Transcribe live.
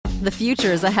The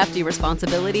future is a hefty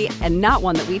responsibility and not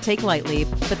one that we take lightly,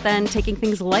 but then taking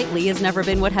things lightly has never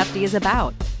been what Hefty is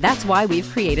about. That's why we've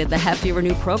created the Hefty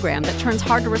Renew program that turns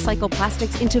hard-to-recycle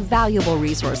plastics into valuable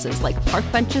resources like park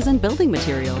benches and building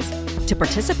materials. To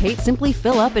participate, simply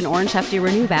fill up an orange Hefty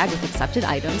Renew bag with accepted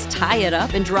items, tie it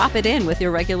up, and drop it in with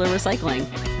your regular recycling.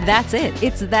 That's it.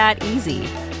 It's that easy.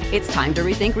 It's time to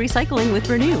rethink recycling with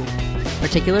Renew.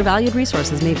 Particular valued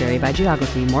resources may vary by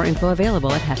geography. More info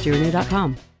available at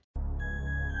heftyrenew.com.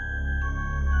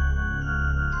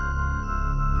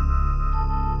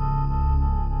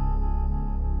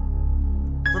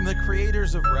 From the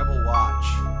creators of Rebel Watch,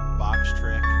 Box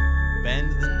Trick,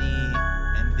 Bend the Knee,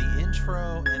 and the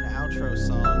intro and outro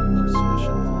song of Swish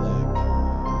and Flick,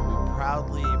 we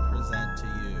proudly present to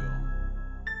you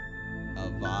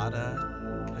Avada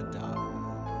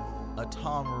Kedavra, a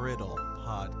Tom Riddle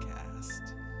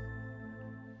podcast.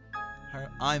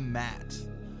 I'm Matt.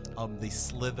 I'm the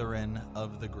Slytherin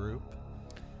of the group.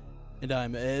 And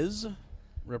I'm Ez,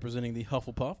 representing the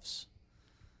Hufflepuffs.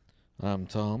 I'm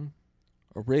Tom,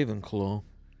 a Ravenclaw.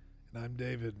 And I'm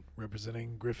David,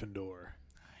 representing Gryffindor.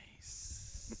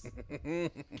 Nice.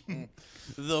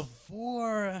 The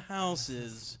four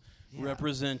houses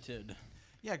represented.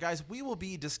 Yeah, guys, we will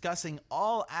be discussing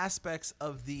all aspects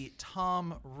of the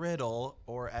Tom Riddle,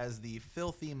 or as the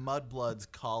filthy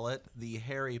mudbloods call it, the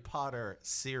Harry Potter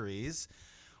series.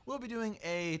 We'll be doing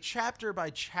a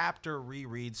chapter-by-chapter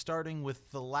reread, starting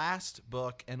with the last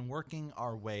book and working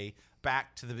our way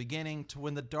back to the beginning to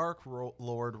when the Dark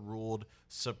Lord ruled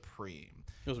supreme.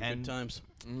 Those are good times.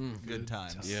 Good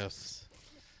times. Yes.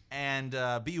 And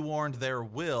be warned, there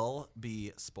will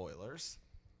be spoilers.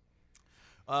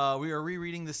 We are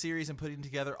rereading the series and putting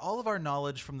together all of our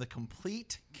knowledge from the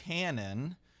complete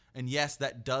canon. And yes,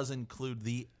 that does include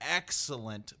the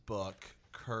excellent book,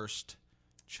 Cursed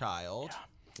Child. Yeah.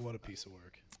 What a piece of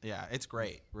work. Yeah, it's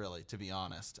great, really, to be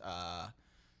honest. I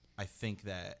think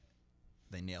that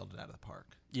they nailed it out of the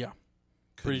park. Yeah.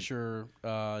 Pretty sure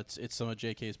it's some of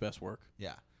JK's best work.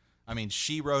 Yeah. I mean,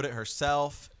 she wrote it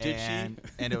herself. Did she?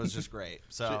 And it was just great.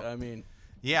 So I mean...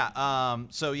 Yeah,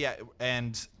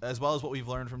 and as well as what we've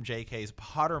learned from J.K.'s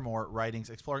Pottermore writings,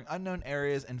 exploring unknown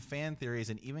areas and fan theories,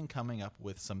 and even coming up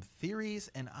with some theories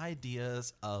and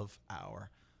ideas of our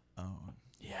own.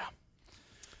 Yeah.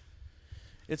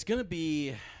 It's going to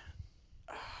be,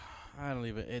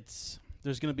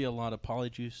 there's going to be a lot of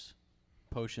polyjuice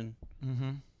potion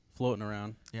floating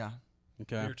around. Yeah.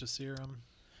 Okay. Here to serum.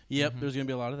 Yep, there's going to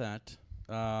be a lot of that.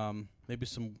 Maybe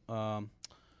some,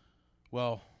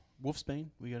 Wolfsbane,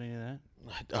 we got any of that?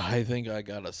 I think I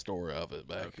got a store of it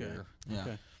back here. Yeah.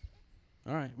 Okay.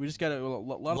 All right, we just got a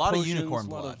lot A lot of potions, unicorn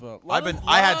lot blood. of,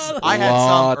 I had some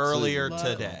Lots earlier of-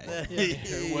 today.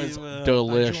 It was I joined in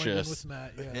delicious. with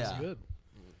Matt. Yeah, Yeah. it's good.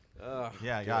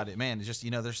 Yeah, I got it, man. It's just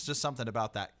there's just something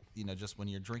about that. Just when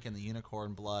you're drinking the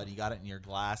unicorn blood, you got it in your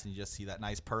glass, and you just see that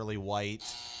nice pearly white.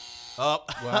 Oh,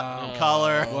 Wow.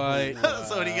 color. White.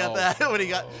 So when you got that, when you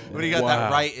got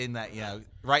that right in that,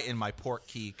 right in my port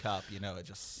key cup, it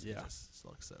just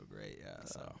looks so great. Yeah.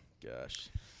 So Oh, gosh.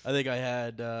 I think I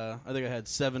had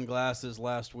 7 glasses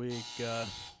last week,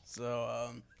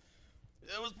 so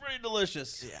it was pretty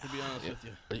delicious, to be honest with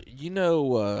you.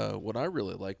 What I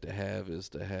really like to have is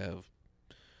to have,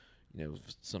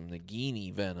 some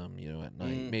Nagini venom, at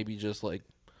night. Maybe just like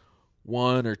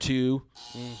 1 or 2.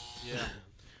 Yeah.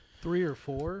 3 or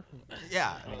 4.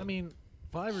 yeah, I mean,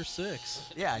 5 or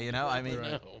 6. yeah. I mean,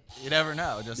 you never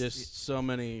know. Just so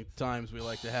many times we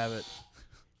like to have it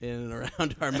in and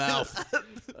around our mouth.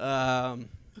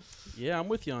 Yeah, I'm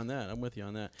with you on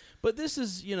that. But this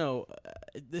is,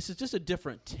 just a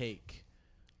different take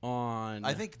on.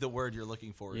 I think the word you're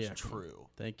looking for is true.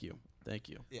 Thank you.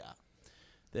 Yeah.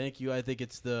 Thank you. I think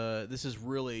this is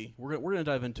really, we're going to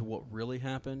dive into what really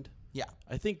happened. Yeah.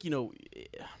 I think,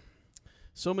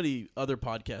 so many other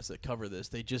podcasts that cover this,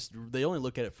 they only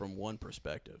look at it from one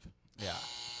perspective. Yeah.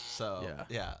 So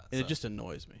yeah. And it just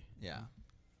annoys me. Yeah.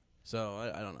 So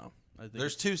I don't know. I think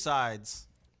There's 2 sides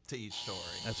to each story.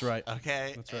 That's right.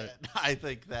 Okay. That's right. And I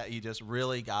think that you just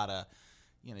really gotta,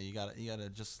 you gotta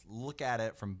just look at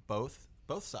it from both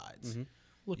sides. Mm-hmm.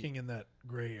 Looking in that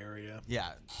gray area.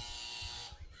 Yeah.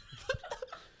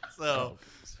 So,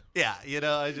 yeah,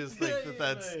 I just think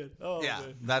that's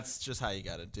that's just how you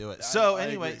got to do it. So I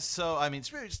anyway, agree.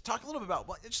 just talk a little bit about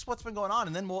what's been going on,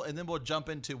 and then we'll jump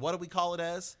into what do we call it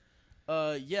as?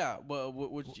 Yeah. Well,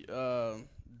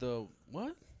 the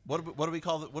what? What do we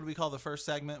call the first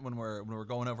segment when we're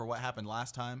going over what happened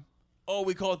last time? Oh,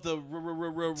 we call it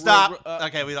the Stop.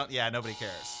 Okay, we don't. Yeah, nobody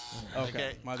cares.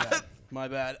 Okay, my bad. My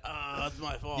bad. That's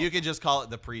my fault. You can just call it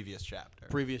the previous chapter.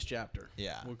 Previous chapter.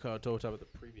 Yeah. We'll call it total top of the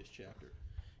previous chapter.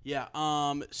 Yeah.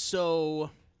 So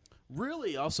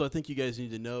really, also, I think you guys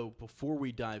need to know before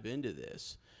we dive into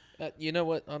this. You know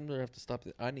what? I'm gonna have to stop.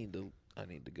 I need to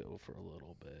go for a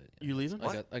little bit. You leaving?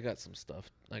 I got some stuff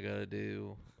I gotta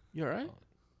do. You all right?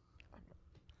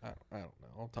 I don't know.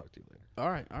 I'll talk to you later. All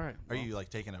right. Are you like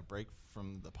taking a break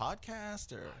from the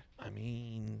podcast, or? I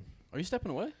mean, Are you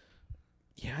stepping away?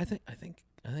 yeah. I think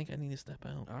I need to step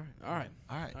out. All right.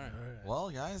 All right. Well,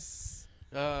 guys,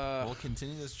 we'll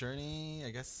continue this journey.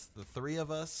 I guess the three of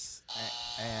us,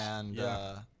 and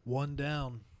Yeah. One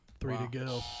down, three Wow. to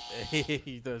go.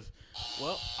 He does.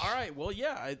 Well, all right. Well,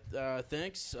 yeah.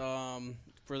 Thanks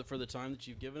for the time that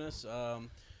you've given us.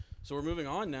 So we're moving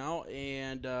on now,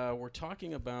 and we're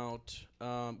talking about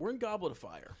we're in Goblet of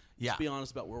Fire. Yeah. Let's be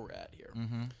honest about where we're at here.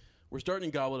 Mm-hmm. We're starting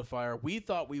in Goblet of Fire. We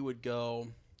thought we would go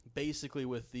basically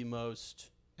with the most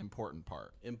important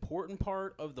part. important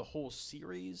part of the whole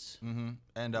series. Mm-hmm.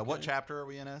 And what chapter are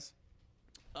we in as?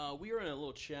 We are in a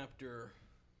little chapter.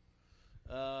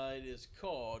 It is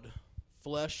called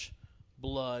Flesh,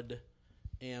 Blood,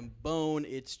 and Bone.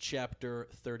 It's chapter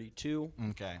 32.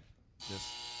 Okay. Just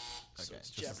So okay. it's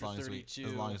Just as chapter long as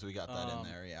 32. we got that in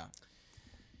there, yeah.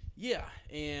 Yeah,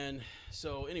 and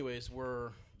so anyways,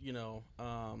 we're,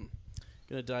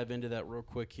 gonna dive into that real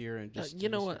quick here and just You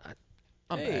know what?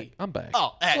 I'm Hey. back. I'm back.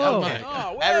 Oh, hey, Whoa. okay.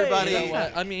 Oh, wait. Everybody. You know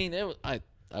what? I mean,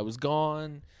 I was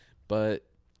gone, but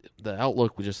the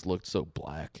outlook just looked so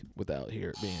black without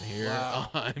being here. Wow.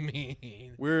 I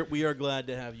mean, we are glad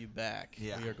to have you back.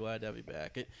 Yeah. We are glad to have you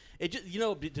back. It just,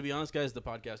 to be honest, guys, the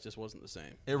podcast just wasn't the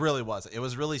same. It really was. It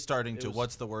was really starting It to, was-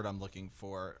 what's the word I'm looking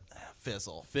for?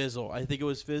 Fizzle. Fizzle. I think it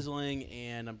was fizzling,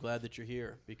 and I'm glad that you're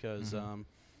here because Mm-hmm.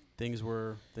 things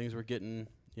were getting,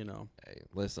 hey,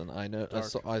 listen, I know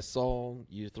Dark. I saw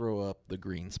you throw up the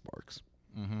green sparks.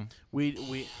 Mm-hmm.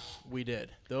 we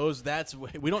did those.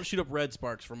 We don't shoot up red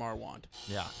sparks from our wand.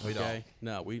 Yeah, we Okay,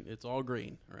 no, it's all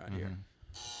green around here.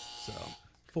 So,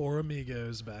 Four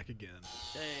amigos back again.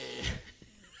 hey.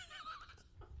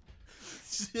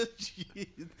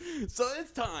 So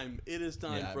it's time. It is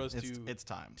time Yeah, for us it's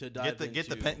time to dive get the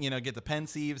into- pen, get the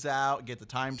pensieves out, get the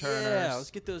time turners. Yeah,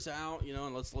 let's get those out,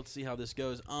 and let's see how this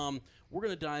goes. We're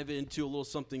gonna dive into a little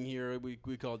something here. We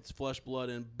call it Flesh, Blood,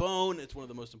 and Bone. It's one of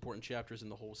the most important chapters in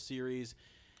the whole series.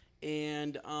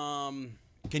 And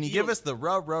Can you give us the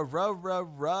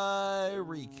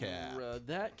recap?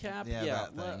 that cap? Yeah, Yeah,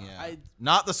 that thing. Yeah. I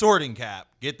Not the sorting cap.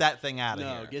 Get that thing out of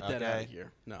no, here. get that out okay? of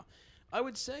here. No, I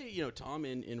would say, Tom,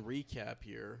 in recap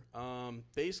here,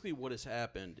 basically what has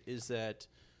happened is that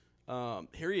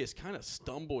Harry has kind of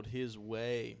stumbled his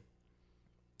way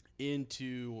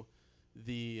into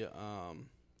the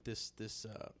this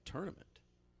tournament.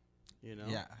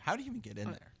 Yeah. How do you even get in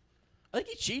there? I think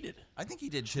he cheated. I think he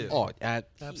did too. Oh,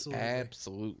 Absolutely. he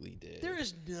absolutely did. There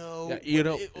is no.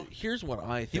 Yeah, here's what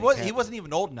I think. he wasn't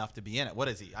even old enough to be in it. What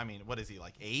is he? I mean, what is he,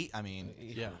 like 8? I mean,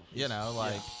 Yeah,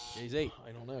 like yeah, he's 8.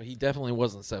 I don't know. He definitely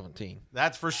wasn't 17.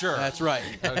 that's for sure. That's right.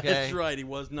 Okay. That's right. He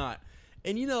was not.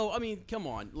 And I mean, come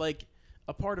on. Like,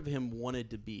 a part of him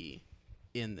wanted to be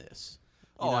in this.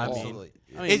 You Oh, know what I mean? absolutely.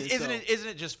 I mean, Isn't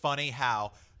it just funny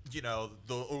how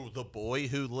the boy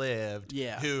who lived,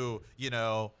 Yeah. who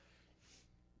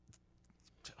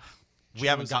we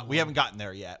haven't gotten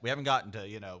there yet. We haven't gotten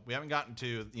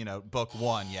to book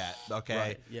 1 yet. Okay,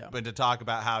 Right, yeah. But to talk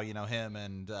about how him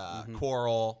and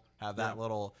Coral have that Yeah.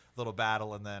 little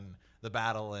battle, and then the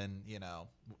battle in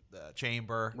the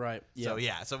chamber. Right, So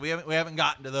yeah. So we haven't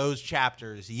gotten to those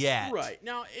chapters yet. Right.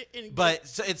 Now, But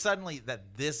so it's suddenly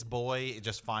that this boy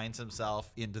just finds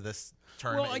himself into this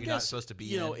tournament well, I you're guess not supposed to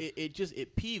be in.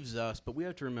 it peeves us, but we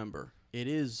have to remember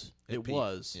it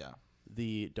was Yeah,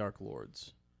 the Dark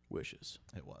Lord's wishes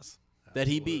it was. that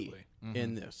he be Absolutely.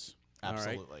 in this. All right?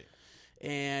 Absolutely.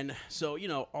 And so,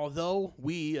 although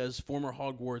we as former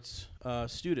Hogwarts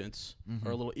students Mm-hmm.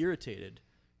 are a little irritated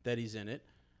that he's in it,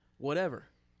 whatever.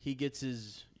 He gets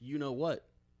his what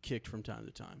kicked from time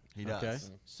to time. He does.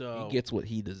 Okay? So He gets what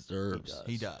he deserves.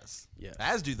 He does. Yeah.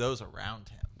 As do those around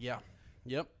him. Yeah.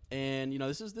 Yep. And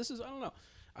this is I don't know.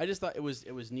 I just thought it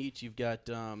was neat. You've got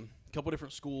a couple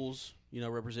different schools,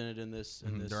 represented in this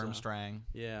Durmstrang.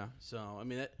 yeah. So I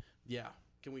mean that. Yeah.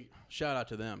 Can we shout out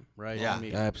to them? Right. Yeah. I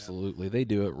mean, Absolutely. They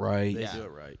do it right. they Yeah. do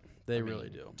it right. They really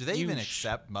do. Do they even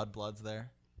accept mudbloods there?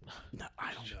 No,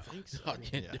 I don't think so.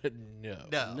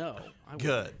 No. No. I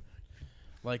Good. wouldn't.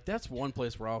 Like, that's one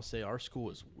place where I'll say our school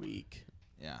is weak.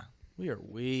 Yeah. We are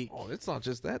weak. Oh, it's not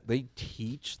just that. They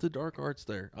teach the dark arts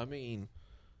there. I mean,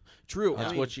 True. That's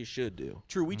I mean, what you should do.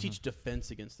 True. We teach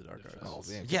defense against the dark arts.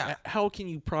 man. Yeah. How can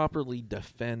you properly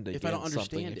defend If against I don't something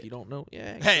understand if it? you don't know?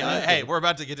 Yeah. Hey, we're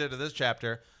about to get into this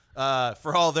chapter.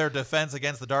 For all their defense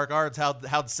against the dark arts,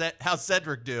 how'd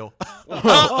Cedric do?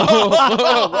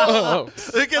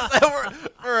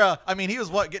 I mean, he was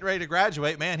getting ready to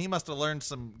graduate. Man, he must have learned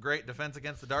some great defense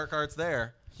against the dark arts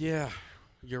there. Yeah,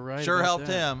 you're right. Sure about helped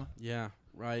that. him. Yeah,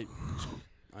 right.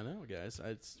 I know, guys.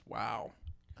 It's wow.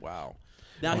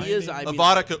 Now he is. I mean,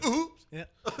 Avada. Oops. Yeah.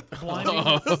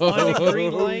 Blinding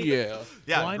green light. Yeah.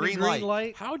 Yeah, Blinding green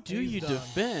light. how do He's you done.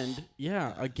 defend?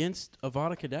 Yeah, against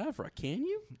Avada Kedavra? Can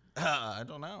you? I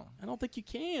don't know. I don't think you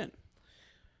can.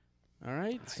 All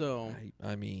right, so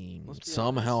I mean, Let's be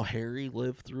somehow Harry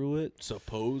lived through it.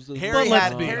 Supposedly, Harry let's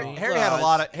had be Harry, honest.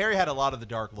 Harry had a lot of the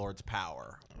Dark Lord's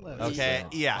power. Let's Okay.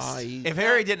 be Yes. honest. If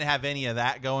Harry didn't have any of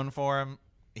that going for him,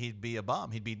 he'd be a bum.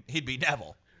 He'd be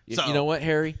Neville. So, You know what,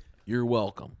 Harry? You're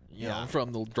welcome. You Yeah. know,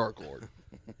 from the Dark Lord.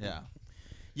 Yeah.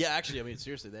 yeah, actually, I mean,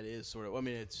 seriously, that is sort of. I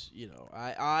mean, it's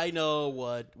I know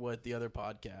what the other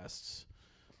podcasts,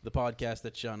 the podcast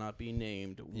that shall not be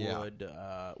named, Yeah.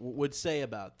 would say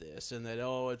about this, and that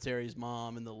it's Harry's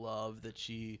mom and the love that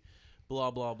she,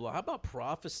 blah blah blah. How about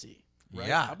prophecy? Right?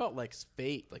 Yeah. How about like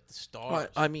fate, like the stars? Well,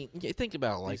 I mean, think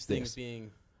about it like These things this.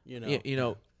 being,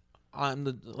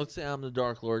 Let's say I'm the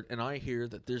Dark Lord, and I hear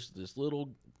that there's this little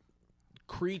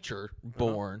creature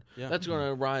born Yeah. that's going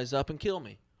to rise up and kill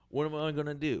me. What am I going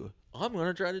to do? I'm going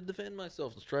to try to defend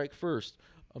myself and strike first,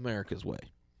 America's way.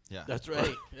 Yeah. That's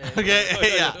right. Okay,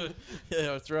 yeah. Yeah,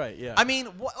 that's right. Yeah. I mean,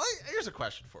 here's a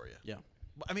question for you. yeah.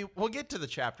 I mean, we'll get to the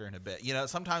chapter in a bit. You know,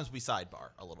 sometimes we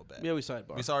sidebar a little bit. Yeah, we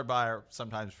sidebar. We sidebar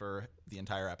sometimes for the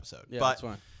entire episode. Yeah, but that's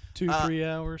fine. 2-3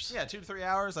 hours. yeah, 2 to 3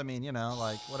 hours. I mean,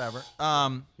 like whatever.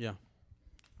 Yeah.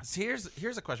 So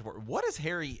here's a question for you. What does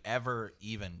Harry ever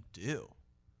even do?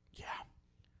 Yeah.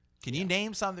 Can you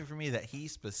name something for me that he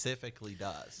specifically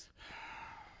does?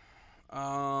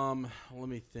 Let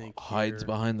me think. Hides here.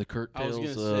 behind the I was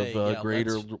curtails gonna say, of yeah,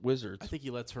 greater let's- wizards. I think he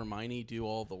lets Hermione do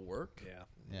all the work. Yeah.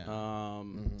 Yeah.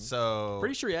 So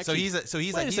Pretty sure he actually- So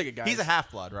he's Wait a a second, guys. he's a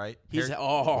half blood, right? he's Harry- he's a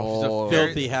Oh,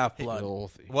 filthy half blood.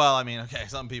 Filthy. well, I mean, okay,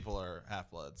 some people are half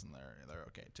bloods and they're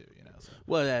okay too, you know. So.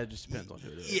 Well, that just depends on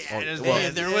who it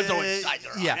is. There was no insider.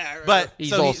 Yeah, Yeah, but He's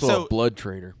so also a blood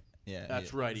trader. yeah,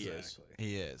 That's right. He is.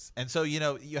 He is, and so you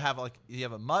have a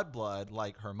mudblood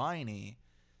like Hermione,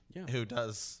 Yeah. who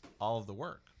does all of the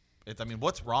work.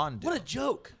 What's Ron do? What a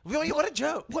joke! What a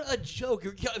joke! What a joke!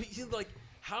 You're like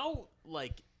how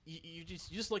you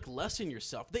just like lessen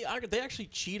yourself. They actually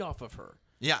cheat off of her.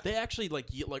 Yeah. They actually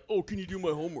oh, can you do my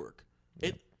homework?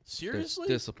 Seriously?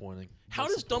 Disappointing. How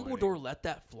does Dumbledore let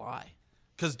that fly?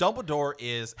 Because Dumbledore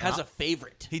Has a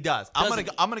favorite. he does. Doesn't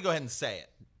I'm gonna go ahead and say it.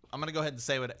 I'm gonna go ahead and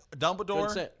say what Dumbledore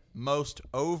say it. most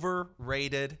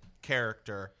overrated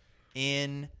character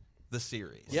in the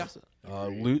series. Yeah.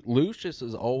 Lucius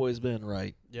has always been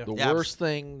right. Yeah. The Yeah. worst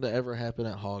thing to ever happen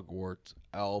at Hogwarts,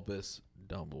 Albus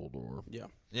Dumbledore. Yeah.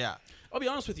 Yeah. I'll be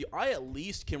honest with you. I at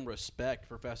least can respect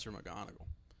Professor McGonagall.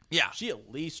 Yeah. She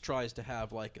at least tries to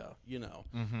have like a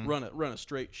run a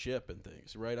straight ship and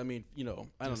things, right? I mean, I don't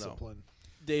know. Discipline.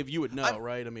 Dave, you would know,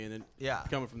 right? I mean, Yeah.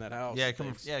 coming from that house. Yeah, and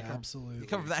coming things. Absolutely.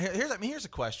 from that. Here's a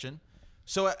question.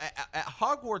 So at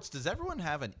Hogwarts, does everyone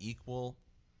have an equal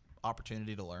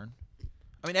opportunity to learn?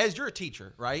 I mean, as you're a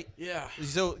teacher, right? Yeah.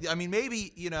 So I mean,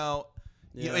 maybe Yeah.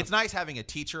 it's nice having a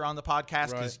teacher on the podcast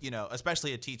because Right.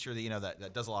 Especially a teacher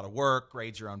that does a lot of work,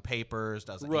 grades your own papers,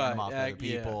 doesn't hand Right, them off to other yeah.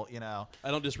 people. I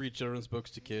don't just read children's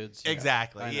books to kids.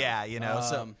 Exactly. I know. Yeah.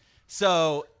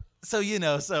 So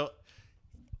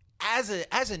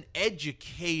as an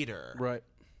educator, Right.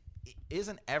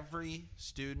 isn't every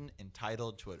student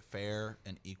entitled to a fair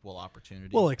and equal opportunity?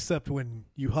 Well, except when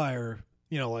you hire,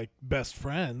 like best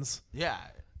friends yeah.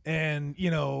 and,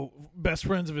 best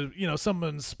friends of,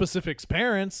 someone's specific's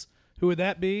parents. Who would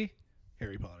that be?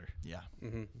 Harry Potter. Yeah.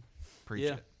 Preach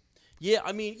Yeah. it. Yeah,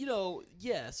 I mean,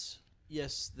 yes,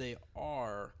 they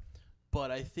are,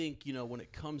 but I think when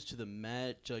it comes to the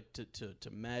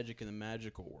to magic in the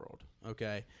magical world,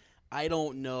 okay, I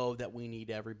don't know that we need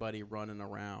everybody running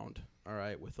around, all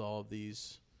right, with all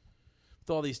these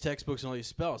textbooks and all these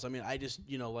spells. I mean, I just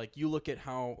you look at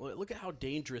how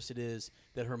dangerous it is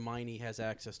that Hermione has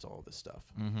access to all this stuff.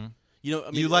 Mm-hmm.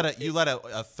 I mean, You let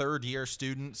a third year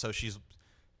student, so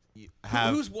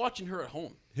who's watching her at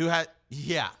home?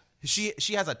 She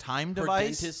has a time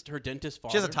device. Her dentist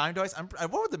father. She has a time device.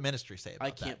 What would the ministry say about I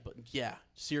that? can't. But yeah,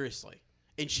 seriously,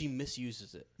 and she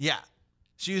misuses it. Yeah,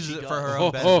 she uses it for does. her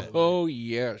own benefit.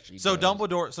 Yeah. So does.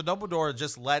 Dumbledore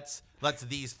just lets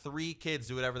these 3 kids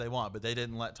do whatever they want, but they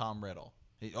didn't let Tom Riddle.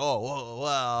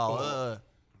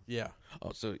 Yeah.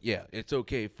 Oh, so yeah, it's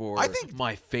okay for I think-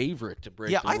 my favorite to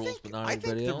break Yeah, the I rules, think but not I think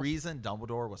everybody the else. reason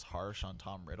Dumbledore was harsh on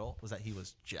Tom Riddle was that he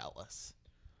was jealous.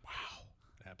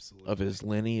 Absolutely. Of his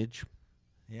lineage,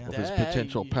 Yeah. of his That-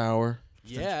 potential you- power.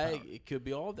 Yeah, it could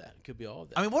be all that. It could be all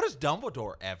that. I mean, what does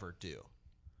Dumbledore ever do?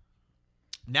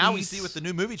 Now we Eats. see with the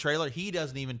new movie trailer, he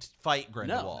doesn't even fight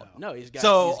Grindelwald. no, he's got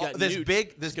So, he's got this Newt, big-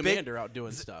 his this big- commander out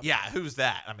doing stuff. Yeah, who's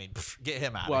that? I mean, get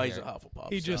him out Well, of he's here. a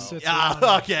Hufflepuff. He just so. sits Yeah,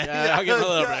 around. okay. Yeah, I'll give him a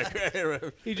little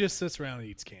bit. He just sits around and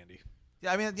eats candy.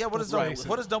 Yeah, I mean, yeah. What does Rice.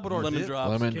 Dumbledore Lemon do? drops.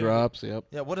 Lemon candy. drops. Yep.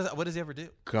 Yeah, what does he ever do?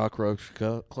 Cockroach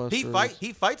clusters.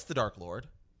 He fights the Dark Lord.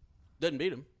 Doesn't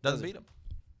beat him. Doesn't beat him.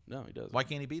 No, he doesn't. Why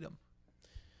can't he beat him?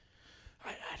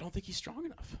 I don't think he's strong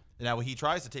enough. Now he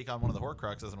tries to take on one of the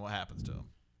Horcruxes, and what happens to him?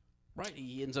 Right.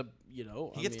 He ends up, He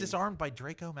gets disarmed by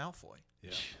Draco Malfoy.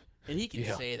 Yeah. And he can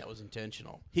Yeah. say that was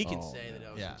intentional. He can Oh, say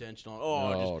that was Yeah. intentional.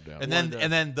 Oh, Just no.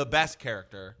 And then the best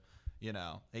character,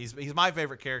 he's my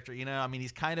favorite character. I mean,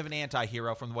 he's kind of an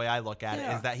anti-hero from the way I look at it.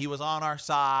 Yeah. Is that he was on our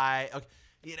side? Okay,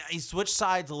 he switched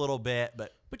sides a little bit,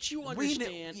 but But you we kn-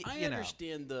 understand. y- I you know.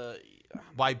 understand the.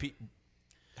 why?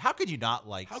 How could you not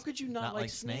like? How could you not like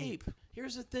Snape?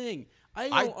 Here's the thing. I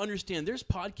I- don't understand. There's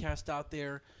podcasts out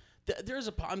there.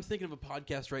 I'm thinking of a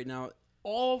podcast right now.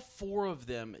 All 4 of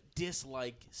them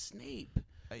dislike Snape.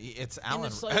 It's Alan.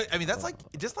 it's like- I mean, that's like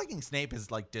disliking Snape is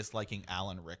like disliking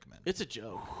Alan Rickman. It's a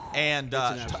joke. And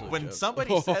an absolute when joke.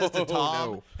 somebody says to Oh,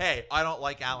 Tom, no. "Hey, I don't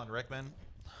like Alan Rickman,"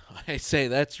 I say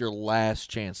that's your last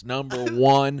chance. Number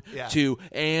 1, Yeah. 2,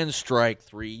 and strike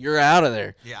 3. You're out of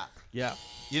there. yeah,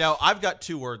 Yeah. I've got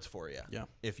 2 words for you. Yeah.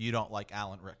 If you don't like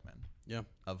Alan Rickman, Yeah.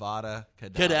 Avada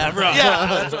Kedavra. Cadabra. Yeah,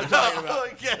 That's what I'm talking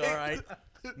about. Okay. All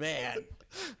right. Man.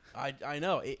 I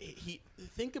know.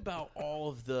 Think about all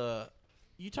of the.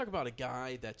 You talk about a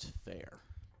guy that's fair.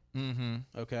 Mm-hmm.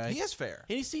 Okay. He is fair.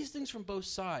 And he sees things from both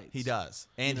sides. He does,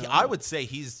 and You know? I would say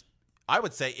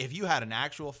if you had an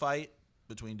actual fight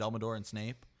between Dumbledore and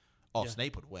Snape,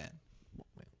 Snape would win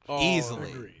Oh,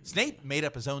 easily. agreed. Snape made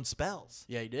up his own spells.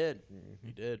 Yeah, he did.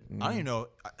 He did. I don't even know.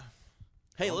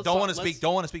 Hey, let's Don't talk- want to speak. let's-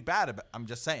 Don't want to speak bad about. I'm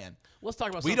just saying. Let's talk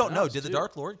about. We something don't know. else, Did the too.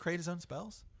 Dark Lord create his own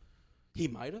spells? He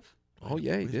might have. Oh,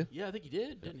 yeah, he did. Yeah, I think he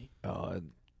did, didn't he?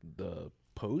 The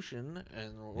potion,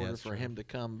 in order that's for true. him to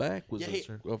come back, was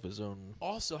Yeah, of his own.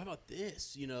 Also, how about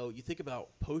this? You think about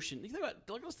potion. You think about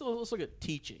let's look at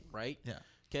teaching, right? Yeah.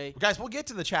 Okay. Guys, we'll get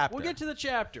to the chapter. We'll get to the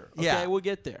chapter. Okay, Yeah. we'll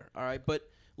get there. All right, but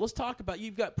let's talk about.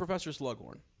 You've got Professor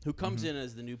Slughorn, who comes in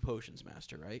as the new potions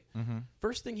master, right? Mm-hmm.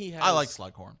 First thing he has. I like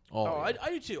Slughorn. Oh, yeah. I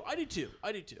do too. I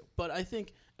do too. But I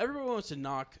think everybody wants to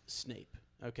knock Snape.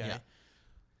 Okay. Yeah.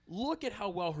 Look at how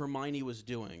well Hermione was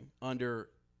doing under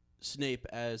Snape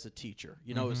as a teacher.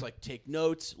 It's like, take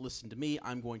notes, listen to me.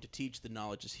 I'm going to teach. The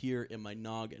knowledge is here in my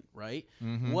noggin, right?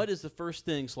 What is the first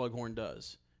thing Slughorn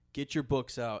does? Get your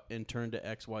books out and turn to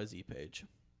XYZ page.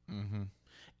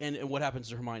 And what happens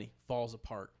to Hermione? Falls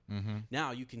apart.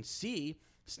 Now you can see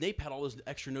Snape had all those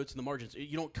extra notes in the margins.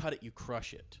 You don't cut it, you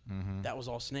crush it. That was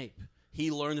all Snape.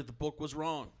 He learned that the book was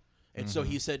wrong. And so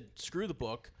he said, screw the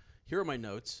book. Here are my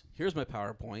notes. Here's my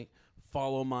PowerPoint.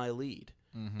 Follow my lead.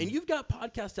 And you've got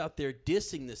podcasts out there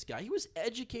dissing this guy. He was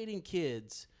educating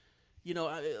kids.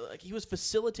 Like he was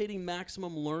facilitating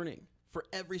maximum learning for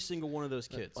every single one of those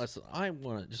kids. Listen, I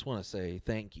just want to say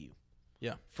thank you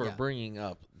Yeah. for Yeah. bringing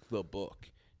up the book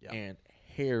Yeah. and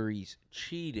Harry's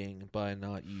cheating by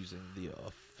not using the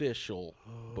official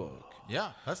book.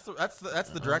 Yeah, that's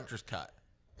the director's cut.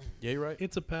 Yeah, you're right.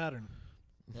 It's a pattern.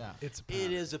 Yeah. It's a pattern.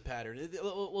 It is a pattern.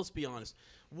 Let's be honest.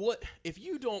 What if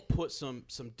you don't put some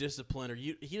discipline, or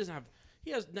he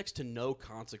has next to no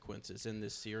consequences in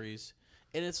this series,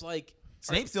 and it's like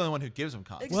Snape's the only one who gives him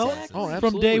consequences. Well, Exactly. Oh, from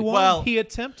absolutely. day one, Well- he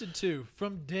attempted to.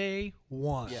 From day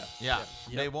one. yeah, Yeah,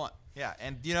 from day one. Yeah,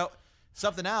 and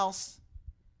something else.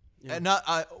 Yeah. And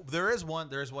there is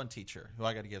one teacher who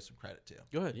I got to give some credit to.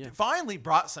 Go ahead. Yeah, Finally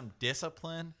brought some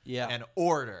discipline Yeah. and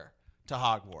order to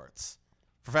Hogwarts.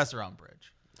 Professor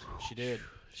Umbridge, she did.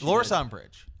 Dolores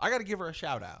Umbridge. I got to give her a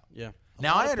shout out. Yeah,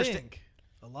 Now lot I of understand pink.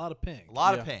 A lot of pink. a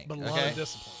lot Yeah. of pink, But a lot okay? of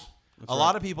discipline. A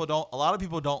lot of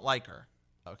people don't like her,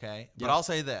 okay? But Yeah. I'll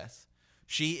say this.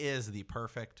 She is the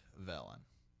perfect villain.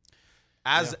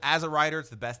 As a writer, it's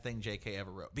the best thing JK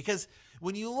ever wrote. Because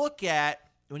when you look at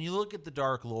the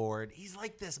Dark Lord, he's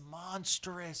like this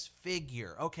monstrous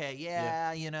figure. Okay,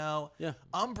 yeah. Yeah.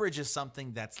 Umbridge is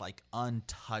something that's like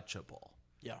untouchable.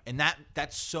 Yeah. And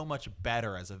that's so much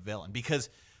better as a villain because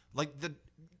like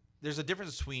there's a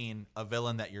difference between a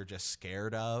villain that you're just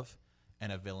scared of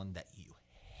and a villain that you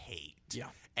hate. Yeah.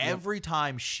 Every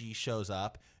time she shows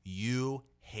up, you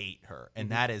hate her.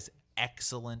 And that is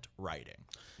excellent writing.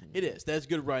 It is. That's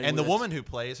good writing. And the That's- woman who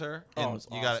plays her, and it's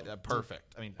you got awesome. it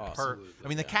perfect. I mean, Awesome.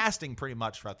 the casting pretty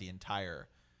much throughout the entire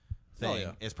thing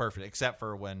yeah. is perfect, except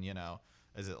for when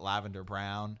is it Lavender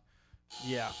Brown,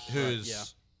 Yeah.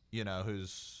 who's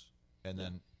who's and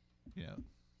then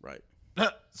Right.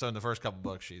 so in the first couple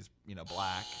books she's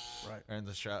black, Right. or in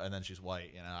the show, and then she's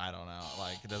white. I don't know.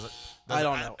 Like it doesn't I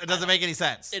don't know. It doesn't make any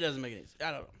sense. It doesn't make any sense.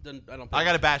 I don't know. I don't. I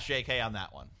got to bash JK on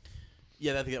that one.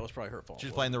 Yeah, I think that was probably her fault.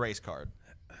 She's playing the race card.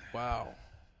 Wow.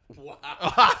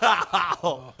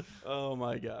 Wow. Oh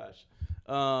my gosh.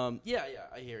 Yeah,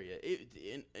 I hear you.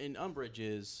 In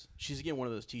Umbridge she's again one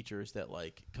of those teachers that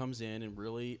like comes in and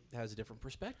really has a different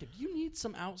perspective. You need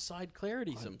some outside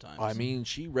clarity sometimes. I mean,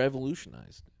 she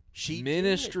revolutionized. She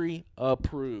Ministry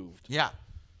approved. Yeah.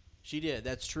 She did.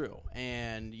 That's true.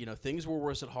 And things were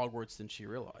worse at Hogwarts than she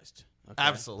realized. Okay?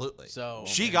 Absolutely. So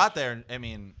she got there, and I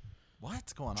mean,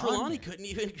 what's going on? Trelawney here? couldn't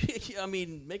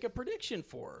even, make a prediction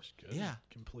for her. Yeah.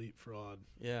 Complete fraud.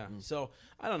 Yeah. So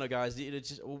I don't know, guys. It's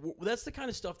just, that's the kind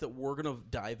of stuff that we're gonna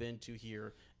dive into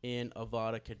here in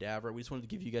Avada Kedavra. We just wanted to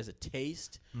give you guys a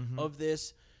taste of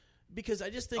this because I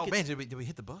just think. Oh man, did we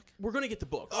hit the book? We're gonna get the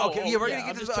book. Okay, yeah, we're gonna I'm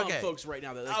get just the book. telling Okay. folks right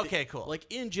now that. Like, Okay, cool. Like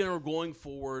in general, going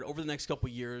forward over the next couple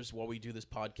of years while we do this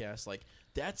podcast, like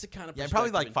that's the kind of Yeah, probably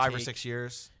perspective like and 5 or take- 6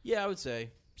 years. Yeah, I would say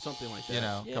something like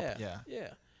that. Yeah.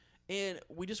 And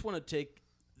we just want to take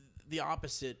the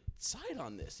opposite side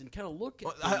on this and kind of look at.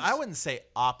 Well, things. I wouldn't say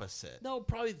opposite. No,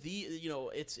 probably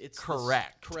it's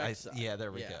Correct. correct side. Yeah,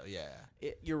 there we go. Yeah.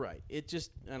 You're right. It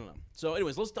just I don't know. So,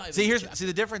 anyways, let's dive. See, into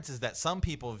the difference is that some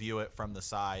people view it from the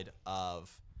side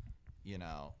of,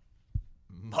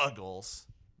 muggles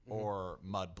or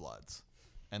mudbloods,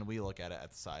 and we look at it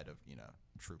at the side of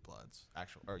true bloods,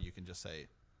 actual, or you can just say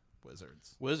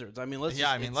wizards. Wizards. I mean, let's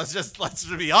Let's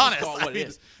just be honest. call it what I it mean,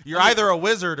 is. you're either a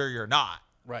wizard or you're not.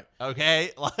 right.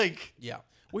 Okay, like Yeah.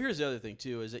 Well, here's the other thing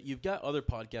too: is that you've got other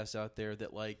podcasts out there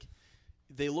that like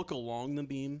they look along the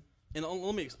beam, and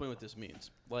let me explain what this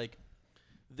means. Like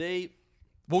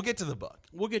we'll get to the book.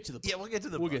 we'll get to the Yeah, we'll get to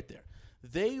the we'll book. get there.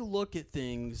 They look at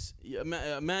things.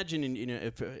 Imagine,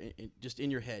 if just in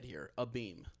your head here, a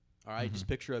beam. All right, just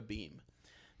picture a beam.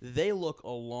 They look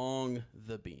along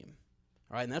the beam.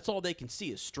 All right, and that's all they can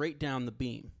see is straight down the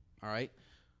beam. All right,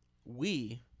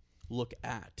 we look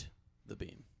at the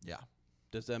beam. Yeah.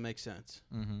 Does that make sense?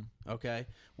 Mm-hmm. Okay,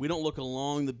 we don't look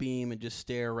along the beam and just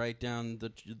stare right down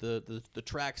the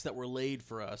tracks that were laid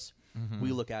for us.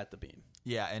 We look at the beam.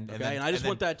 Yeah, and Okay, I just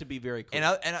want that to be very clear.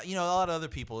 And a lot of other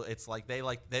people, it's like they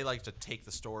like to take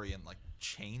the story and like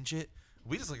change it.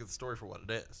 We just look at the story for what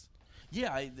it is.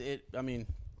 Yeah, I mean,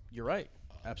 you're right.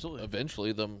 Absolutely.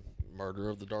 Eventually, the murder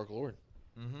of the Dark Lord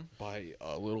by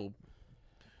a little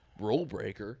rule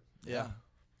breaker. Yeah.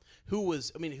 Who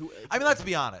was? I mean, Let's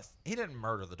be honest. He didn't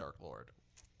murder the Dark Lord.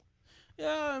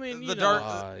 Yeah, I mean, The Dark-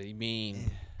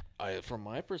 From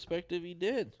my perspective, he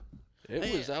did.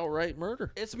 It was outright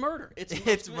murder. It's murder.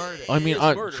 It's murder. I mean, it's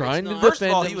I'm murder. trying It's to not- First of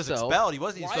defend all, he was himself. expelled. He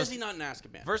wasn't. Why is he not in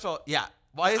Azkaban? First of all, yeah.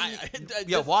 Why isn't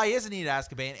he? Why isn't he in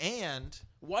Azkaban? And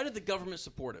Why did the government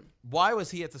support him? why was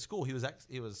he at the school? He was exiled.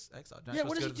 You're not Yeah, supposed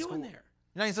what to is go he to the doing school. there?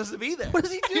 You're not even supposed to be there. What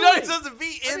is he You're not doing? even supposed to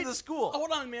be in the school.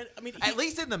 Hold on, man. I mean, At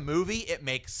least in the movie, it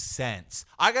makes sense.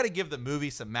 I got to give the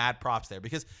movie some mad props there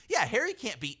because, yeah, Harry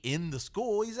can't be in the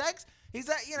school.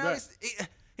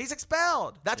 He's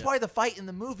expelled. That's why the fight in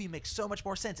the movie makes so much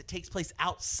more sense. It takes place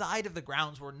outside of the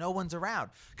grounds where no one's around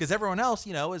because everyone else,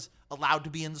 is allowed to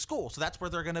be in the school. So that's where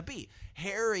they're going to be.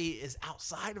 Harry is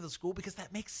outside of the school because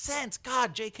that makes sense.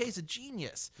 God, JK's a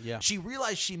genius. Yeah. She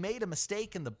realized she made a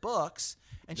mistake in the books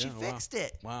and she Yeah, wow. fixed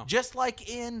it. Wow. Just like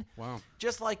in Wow.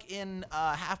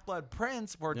 Half-Blood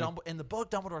Prince, where in the book,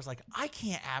 Dumbledore's like, I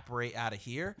can't apparate out of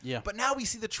here. Yeah. But now we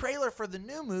see the trailer for the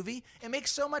new movie. It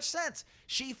makes so much sense.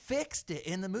 She fixed it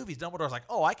in the movies. Dumbledore's like,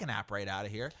 oh, I can apparate out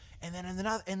of here. And then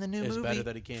in the new It's movie, better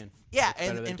that he can. Yeah, It's better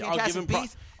and that in he can. I'll give Fantastic him pro-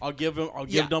 Beasts, I'll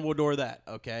give Yeah. Dumbledore that.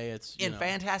 Okay, it's in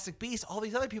Fantastic Beasts, all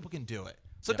these other people can do it.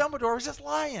 So Yeah. Dumbledore was just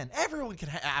lying. Everyone can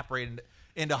apparate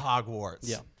into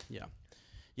Hogwarts.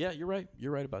 Yeah, you're right.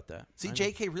 You're right about that. See, I know.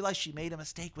 JK realized she made a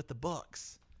mistake with the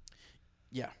books.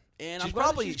 Yeah, and She's I'm glad that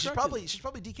probably corrected. she's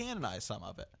probably decanonized some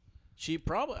of it. She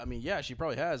probably. I mean, yeah, she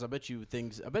probably has. I bet you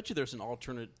there's an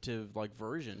alternative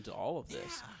version to all of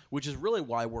this, which is really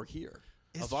why we're here.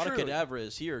 It's Avada true. Kedavra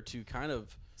is here to kind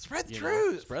of Spread the you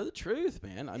truth. know, spread the truth,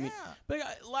 man. I mean, Yeah. but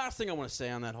last thing I want to say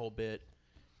on that whole bit,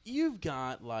 you've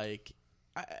got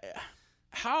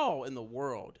how in the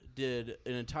world did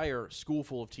an entire school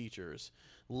full of teachers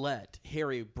let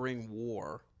Harry bring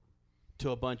war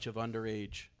to a bunch of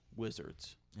underage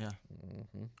wizards? Yeah.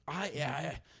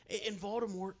 In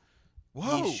Voldemort,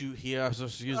 Whoa. Excuse me.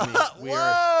 We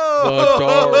are. Whoa!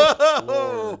 The Dark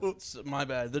Lord. My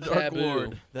bad. The Dark Taboo.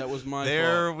 Lord. That was my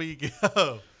There fault. we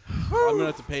go. I'm gonna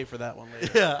have to pay for that one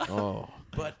later. Yeah. Oh,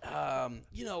 But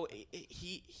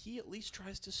he at least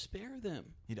tries to spare them.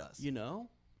 He does. You know,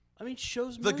 I mean,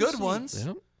 shows The mercy. good ones.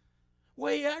 yeah.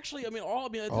 Well, he actually, I mean, All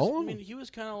of them. he was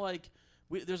kind of like,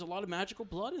 there's a lot of magical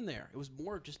blood in there. It was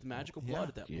more just magical blood Yeah.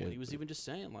 at that Yeah. point. He was even just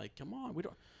saying, like, come on, we're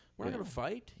not gonna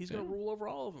fight. He's gonna Yeah. rule over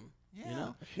all of them. Yeah. You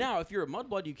know. Now, if you're a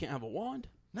mudblood, you can't have a wand.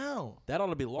 No. That ought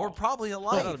to be law. Or probably a That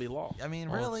life. ought to be law. I mean,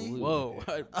 Oh, really? absolutely.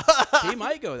 Whoa, he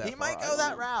might go that. He far. might I go don't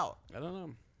that know. route. I don't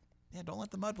know. Yeah, don't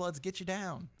let the mudbloods get you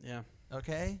down. Yeah.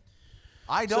 Okay?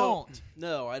 I So- don't.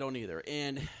 No, I don't either.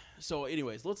 And so,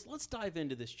 anyways, let's dive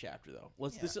into this chapter though. I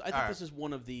think All right. this is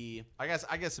one of the. I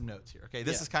get some notes here. Okay,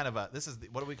 this Yeah. is kind of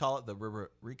what do we call it? The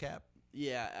recap?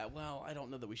 Yeah. Well, I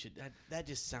don't know that we should. That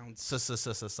just sounds.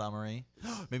 Summary.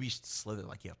 Maybe you should slither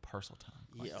like you have parcel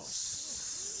tongue. Yeah.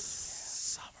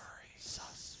 Summary.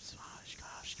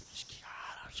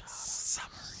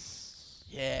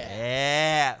 Yeah.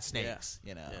 Yeah, snakes.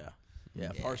 You know. Yeah.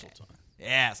 Yeah. Parcel tongue.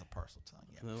 Yeah, it's a parcel tongue.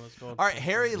 Yeah. Isn't that what it's called? All right,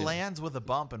 Harry lands with a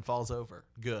bump and falls over.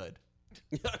 Good.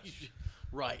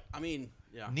 Right. I mean,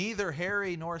 yeah. Neither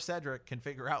Harry nor Cedric can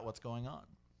figure out what's going on.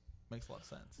 Makes a lot of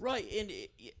sense. Right, and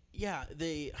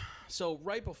so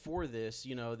right before this,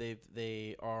 you know,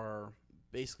 they are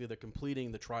basically they're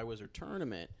completing the Triwizard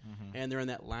Tournament, and they're in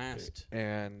that last.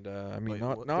 And I mean, Wait,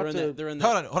 not what- not to. They're in the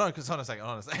Hold on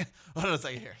a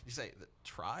second here. You say the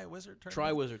Triwizard Tournament?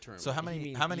 Triwizard Tournament. So how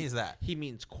many is that? He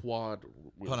means quad.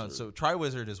 Hold on. wizard. So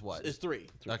Triwizard is what? It's three.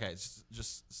 Okay,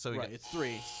 just so we Right, get it's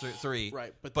three. three.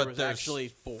 Right, but there was there's actually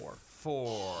four.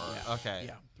 Four. Yeah. Okay.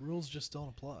 Yeah, The rules just don't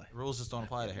apply. Rules just don't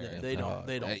apply to Harry. they don't.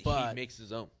 They don't. He But makes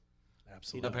his own.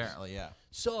 Absolutely. Apparently, yeah.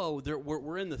 so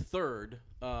we're in the third.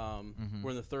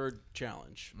 We're in the third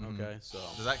challenge. Okay, so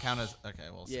Does that count as okay?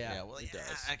 Well, yeah, well, it yeah,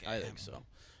 does. okay. I think so.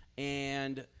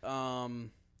 And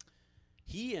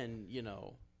he and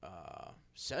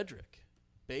Cedric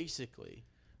basically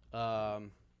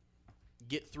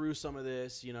get through some of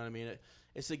this. You know what I mean?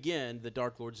 It's again the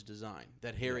Dark Lord's design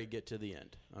that Harry get to the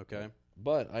end. Okay.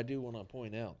 But I do want to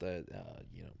point out that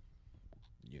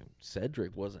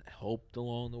Cedric wasn't helped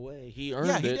along the way. He earned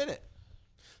Yeah, it. he did it.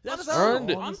 That's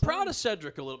Earned it. I'm proud of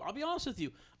Cedric a little. I'll be honest with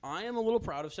you. I am a little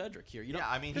proud of Cedric here. You know, Yeah,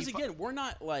 I mean, because he again, we're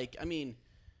not like. I mean,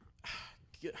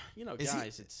 you know, Is he-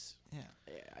 guys, it's Yeah.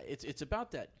 it's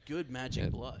about that good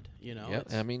magic blood. You know. Yeah,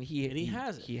 It's- I mean he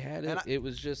has it. He had And it. It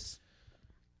was just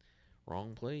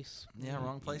wrong place. Yeah,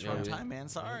 wrong place, Yeah, wrong yeah. time, man.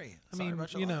 Sorry. I Sorry mean,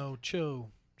 about your you luck.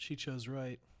 know, she chose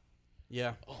right.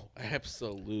 yeah. Oh,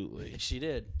 absolutely. She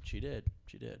did.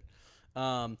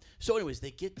 So, anyways,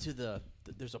 they get to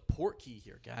there's a port key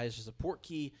here, guys. There's a port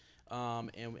key,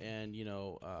 and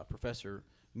Professor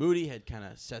Moody had kind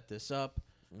of set this up.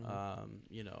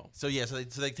 You know, So yeah, so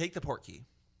they take the port key,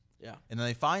 yeah, and then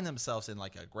they find themselves in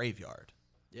like a graveyard,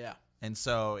 yeah, and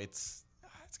so it's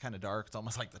kind of dark. It's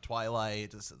almost like the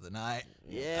twilight, just the night.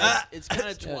 yeah. It's kind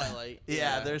of Twilight.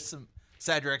 Yeah, there's some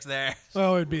Cedric's there.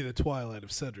 Well, it would be the twilight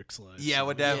of Cedric's life. Yeah, it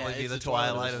would definitely be it's the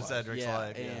Twilight twilight of his Cedric's yeah,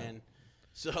 life. Yeah. and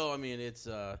so I mean, it's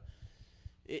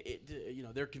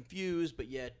they're confused, but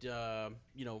yet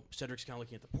Cedric's kind of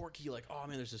looking at the port key, like, oh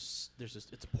man, there's this,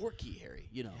 it's a port key, Harry.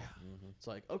 You know, it's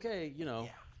like okay, you know.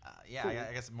 Yeah,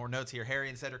 I got some more notes here. Harry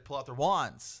and Cedric pull out their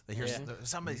wands. They hear Yeah.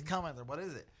 somebody's coming. What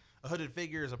is it? A hooded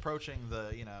figure is approaching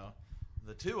the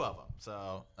two of them.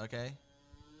 So okay.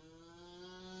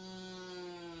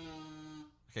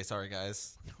 Okay, sorry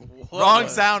guys. Wrong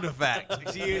sound effect.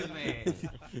 Excuse me.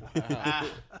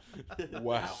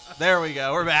 Wow. There we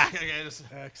go. We're back. Okay, just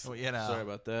Excellent. Sorry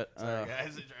about that. Sorry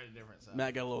guys. I tried a different sound.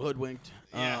 Matt got a little hoodwinked.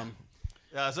 Yeah.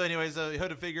 So anyways, the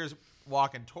hooded figure's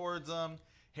walking towards them.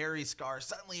 Harry's scar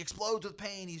suddenly explodes with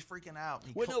pain. He's freaking out.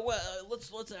 He Wait, cl- no.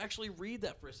 Let's actually read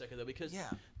that for a second though, because Yeah.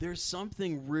 there's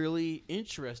something really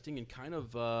interesting and kind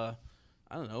of I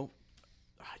don't know,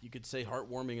 you could say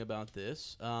heartwarming about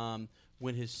this.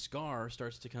 When his scar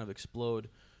starts to kind of explode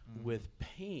with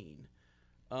pain.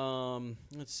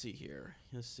 Let's see here.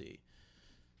 Let's see.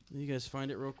 You guys find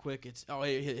it real quick. It's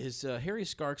his Harry's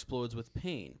scar explodes with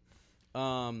pain.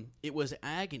 It was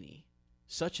agony,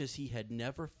 such as he had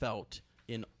never felt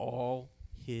in all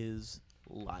his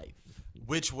life.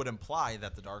 Which would imply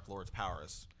that the Dark Lord's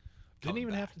powers Didn't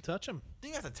even have to touch him.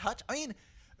 Didn't you have to touch? I mean,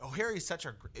 Harry's such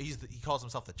a. He calls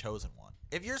himself the chosen one.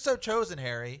 If you're so chosen,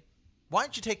 Harry, why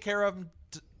don't you take care of him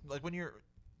like when you're a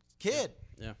kid?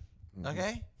 Yeah.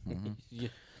 Okay.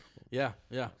 Yeah.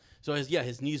 So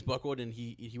his knees buckled and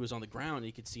he was on the ground and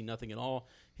he could see nothing at all.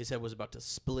 His head was about to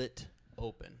split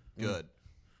open. Good.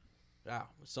 Wow,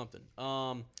 something.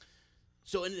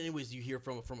 So, anyways, you hear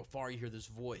from afar. You hear this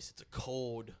voice. It's a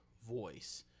cold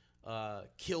voice.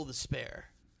 Kill the spare.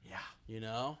 Yeah. You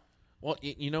know. Well,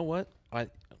 you know what?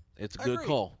 It's a I good agree.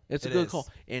 call. It's a It good is. call,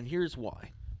 and here's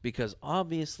why. Because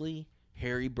obviously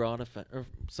Harry brought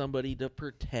somebody to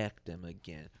protect him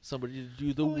again, somebody to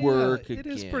do the work It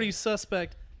again. is pretty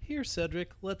suspect. Here,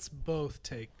 Cedric, let's both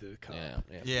take the cup.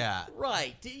 Yeah. Yeah.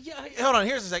 Right. Yeah. Hold on.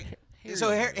 Here's a second. So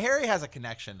Harry- Harry has a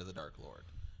connection to the Dark Lord.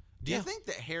 Do you Yeah. think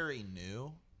that Harry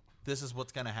knew this is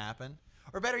what's going to happen?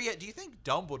 Or better yet, do you think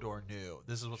Dumbledore knew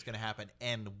this is what's going to happen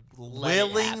and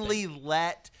willingly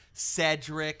let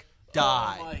Cedric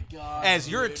die? Oh my God. As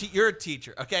you're dude. you're a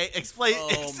teacher, okay? Explain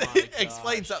Oh my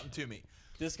explain gosh. something to me.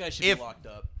 This guy should If- be locked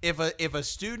up. If a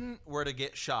student were to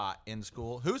get shot in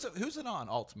school, who's it on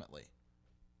ultimately?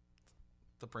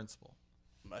 The principal.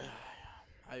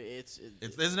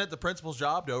 Isn't it the principal's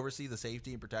job to oversee the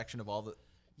safety and protection of all the? Well,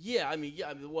 Yeah, I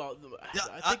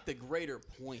think the greater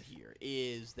point here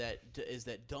is that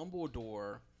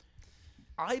Dumbledore,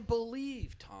 I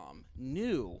believe, Tom,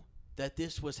 knew that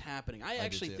this was happening. I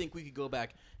actually too. think we could go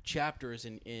back chapters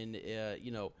and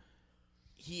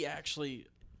he actually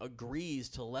agrees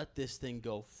to let this thing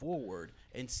go forward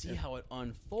and see how it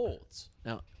unfolds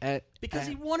Now, because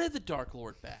he wanted the Dark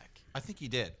Lord back. I think he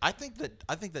did. I think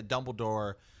that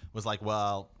Dumbledore was like,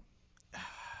 well,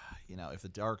 if the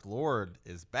Dark Lord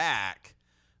is back,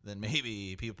 then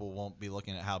maybe people won't be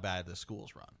looking at how bad the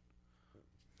schools run.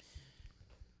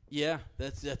 Yeah,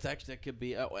 that's actually that could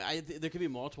be. There could be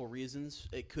multiple reasons.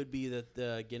 It could be that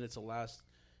again, it's a last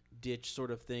ditch sort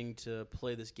of thing to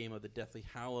play this game of the Deathly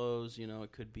Hallows.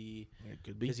 It could be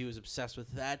because he was obsessed with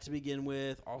that to begin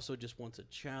with. Also, just wants a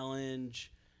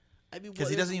challenge. I mean, Because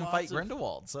he there's doesn't even fight lots of-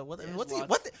 Grindelwald. So what there's what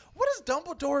lots- does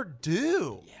Dumbledore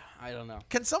do? Yeah, I don't know.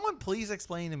 Can someone please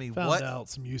explain to me Found what? out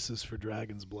some uses for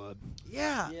dragon's blood.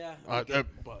 Yeah. Yeah,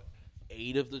 but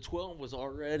 8 of the 12 was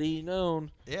already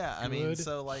known. Yeah, I mean, Good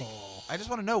so like, call. I just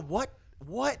want to know what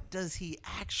does he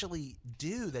actually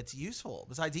do that's useful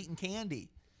besides eating candy?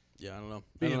 yeah, I don't know. I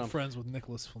Being don't know. friends with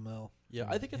Nicholas Flamel. Yeah,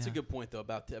 I think it's a Yeah. good point though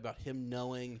about him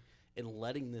knowing and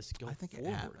letting this go I think forward.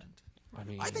 it happened. I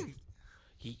mean, I think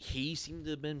he seemed to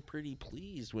have been pretty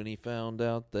pleased when he found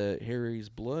out that Harry's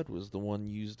blood was the one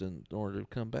used in order to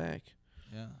come back.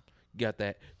 yeah. Got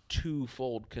that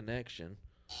twofold connection.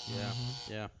 Yeah,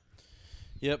 yeah.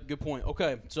 Yep, good point.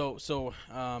 Okay, so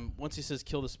once he says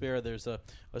kill the spare, there's a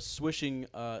swishing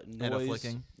noise. And a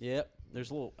flicking. Yep. There's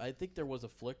a little. I think there was a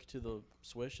flick to the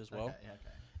swish as well. Okay.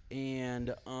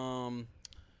 And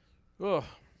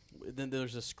then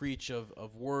there's a screech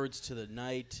of words to the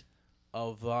night,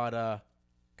 Avada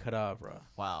Kedavra.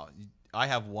 Wow. I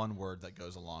have one word that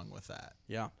goes along with that.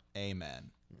 Yeah.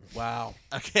 Amen. Wow.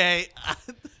 Okay.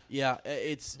 Yeah.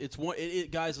 It's one.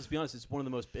 Guys, let's be honest. It's one of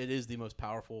the most. It is the most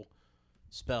powerful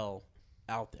spell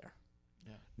out there.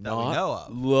 That we know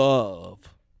of. Love.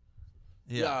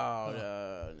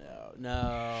 Yeah.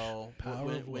 No.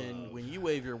 Power of love. When you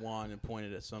wave your wand and point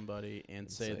it at somebody and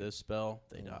say this spell,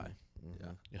 they die.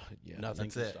 Yeah. Nothing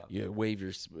That's can it. stop. You wave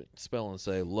your spell and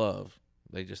say love.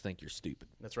 They just think you're stupid.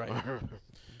 That's right. Yeah.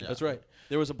 That's right.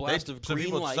 There was a blast of some green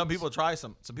people, light. Some people try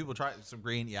some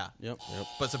green. Yeah. Yep.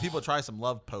 But some people try some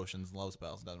love potions and love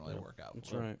spells. It doesn't really work out.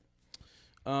 That's right.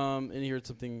 And he heard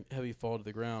something heavy fall to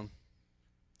the ground.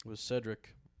 It was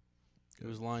Cedric. He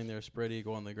was lying there, spread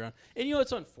eagle on the ground. And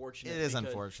it's unfortunate. It is because-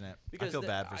 unfortunate. I because feel the-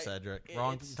 bad for I- Cedric. it-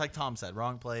 Wrong, it's- like Tom said,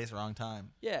 wrong place, wrong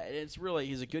time. Yeah, and it's really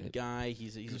he's a good guy.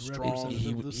 He's a Good strong.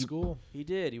 representative of the he- school. He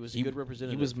did. He was a good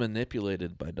representative. He was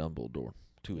manipulated by Dumbledore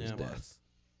to his Yeah. death.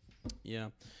 Yeah.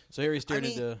 So Harry stared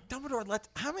into. Dumbledore let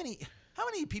how many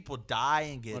people die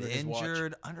and get Under his watch.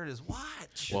 injured under his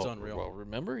watch? It's unreal. Well,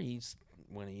 remember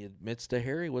when he admits to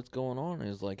Harry what's going on,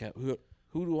 he's like, what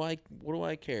do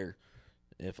I care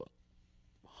if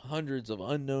hundreds of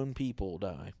unknown people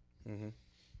die? Mm-hmm.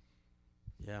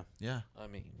 Yeah, Yeah, I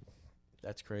mean,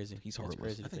 that's crazy. He's That's heartless.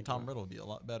 crazy I to think think Tom about. Riddle would be a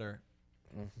lot better.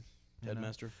 you know?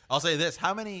 Headmaster. I'll say this: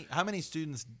 how many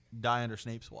students die under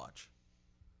Snape's watch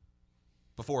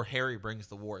before Harry brings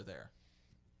the war there?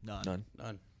 None.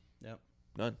 None. Yep.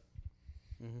 None.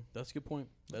 Mm-hmm. That's a good point.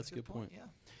 That's a good point.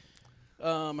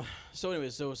 Yeah. So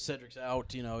anyways, so Cedric's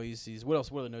out. He's what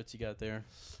else? What are the notes you got there?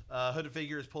 Hooded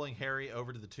figure is pulling Harry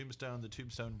over to the tombstone. The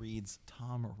tombstone reads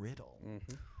Tom Riddle.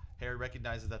 Mm-hmm. Harry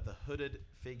recognizes that the hooded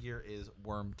figure is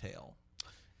Wormtail.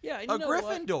 Yeah, and A you know what?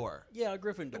 Gryffindor. Yeah, a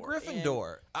Gryffindor. A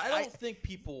Gryffindor. And I don't think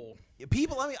people.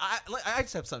 People, I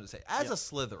just have something to say. As a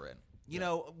Slytherin,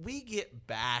 we get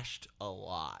bashed a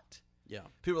lot. Yeah,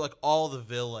 People are like, all the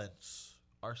villains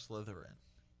are Slytherin.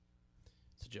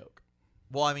 it's a joke.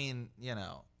 Well, I mean,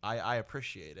 I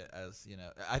appreciate it as,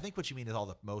 I think what you mean is all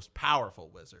the most powerful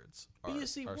wizards are, But you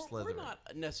see, are we're Slytherin. not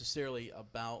necessarily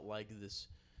about like this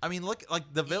I mean, look, like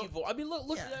the evil. I mean,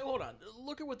 look. Yeah. Hold on.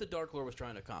 Look at what the Dark Lord was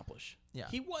trying to accomplish. Yeah.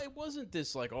 It wasn't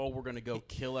this like, oh, we're gonna go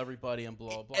kill everybody and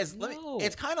blah blah. No.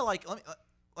 It's kind of like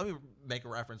let me make a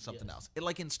reference to something else.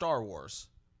 Like in Star Wars,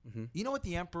 you know what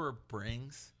the Emperor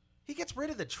brings? He gets rid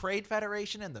of the Trade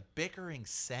Federation and the bickering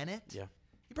Senate. Yeah.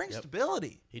 He brings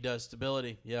stability. He does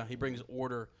stability. Yeah, he brings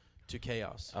order to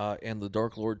chaos. And the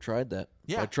Dark Lord tried that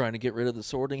by trying to get rid of the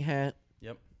Sorting Hat.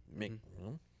 Yep. Make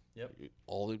Yep.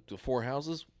 all the 4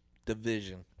 houses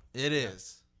division. It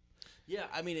is. Yeah,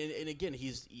 I mean, and again,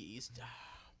 he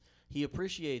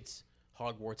appreciates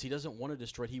Hogwarts. He doesn't want to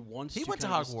destroy it. He wants. He to went to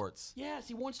kind of Hogwarts. Yes,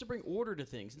 he wants to bring order to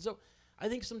things, and so I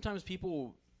think sometimes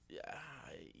people,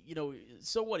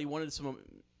 so what? He wanted some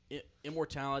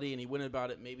immortality, and he went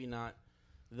about it maybe not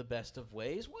the best of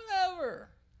ways. Whatever.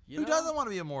 Who doesn't want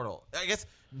to be immortal? I guess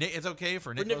it's okay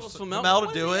for For Nicholas Flamel Flamel what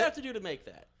to did do he it. have to do to make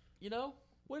that?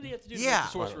 What did he have to do to Yeah. make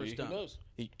the Sorcerer's Who Stone? knows?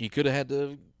 He could have had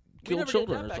to kill never get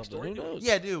children that or something. backstory, Who do we? knows?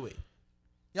 Yeah, do we?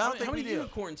 Yeah, I don't How think many we do.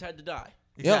 unicorns had to die?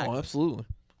 Yeah, Exactly. absolutely.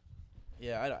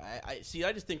 Yeah, I see.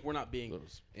 I just think we're not being.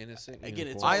 Those innocent. Again, it's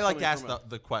unicorns. I all like to coming ask from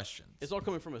the questions. It's all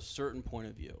coming from a certain point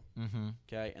of view. Mm-hmm.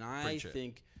 Okay, and I Preach it.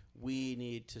 think we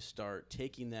need to start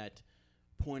taking that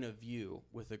point of view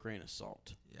with a grain of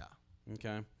salt. Yeah.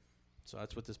 Okay, so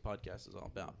that's what this podcast is all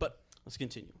about. But let's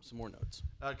continue. Some more notes.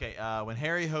 Okay. When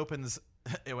Harry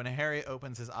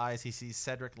opens his eyes, he sees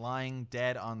Cedric lying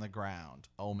dead on the ground.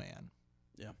 Oh man.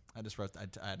 Yeah. I just wrote. I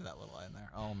added that little line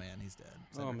there. Oh man, he's dead.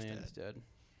 Oh Cedric's man, dead. he's dead.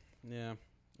 Yeah,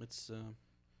 it's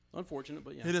unfortunate,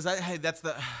 but yeah. It is. Hey, that's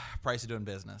the price of doing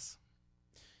business.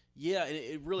 Yeah,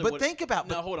 it really. But think about.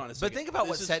 Now hold on a second. But think about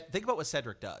This think about what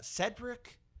Cedric does.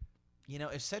 Cedric,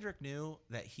 if Cedric knew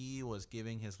that he was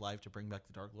giving his life to bring back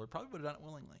the Dark Lord, probably would have done it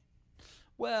willingly.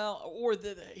 Well, or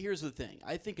here's the thing.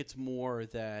 I think it's more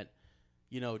that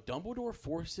Dumbledore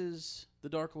forces the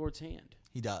Dark Lord's hand.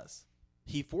 He does.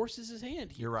 He forces his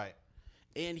hand here. You're right.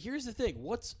 And here's the thing: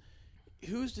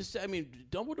 who's to say? I mean,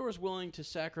 Dumbledore's willing to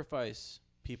sacrifice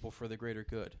people for the greater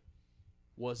good.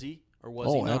 Was he, or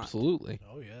was he not? Absolutely.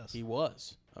 Oh yes. He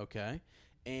was. Okay,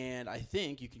 and I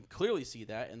think you can clearly see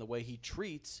that in the way he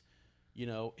treats,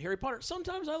 Harry Potter.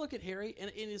 Sometimes I look at Harry,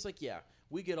 and it's like, yeah,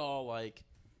 we get all like,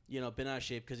 bent out of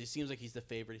shape because he seems like he's the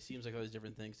favorite. He seems like all these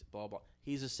different things. Blah blah.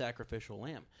 He's a sacrificial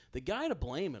lamb. The guy to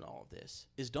blame in all of this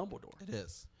is Dumbledore. It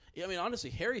is. I mean, honestly,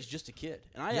 Harry's just a kid,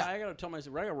 and I got to tell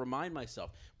myself, I got to remind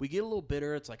myself. We get a little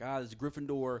bitter. It's like, this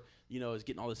Gryffindor, is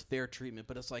getting all this fair treatment,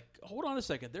 but it's like, hold on a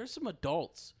second. There's some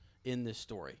adults in this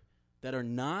story that are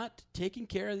not taking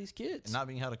care of these kids. And not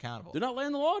being held accountable. They're not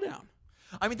laying the law down.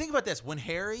 I mean, think about this. When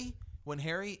Harry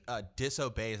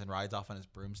disobeys and rides off on his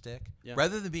broomstick, Yeah.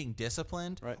 rather than being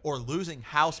disciplined Right. or losing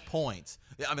house points,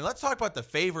 I mean, let's talk about the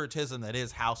favoritism that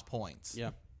is house points.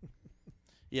 Yeah,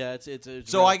 yeah. It's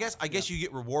So really- I guess you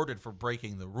get rewarded for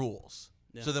breaking the rules.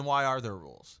 Yeah. So then why are there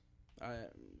rules?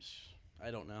 I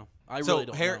don't know. I really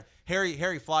don't know.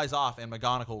 Harry flies off, and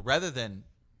McGonagall, rather than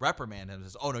reprimand him,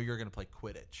 says, "Oh no, you're going to play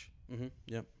Quidditch." Mm-hmm.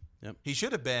 Yep. He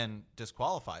should have been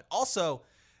disqualified. Also,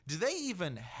 do they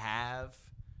even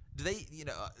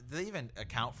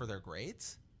account for their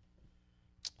grades?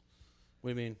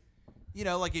 What do you mean?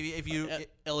 Like if you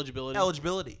Eligibility?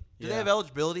 eligibility. Do they Yeah. have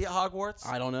eligibility at Hogwarts?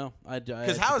 I don't know.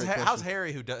 Because how's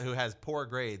Harry who has poor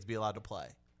grades be allowed to play?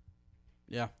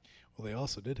 Yeah. Well, they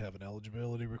also did have an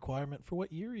eligibility requirement for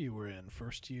what year you were in.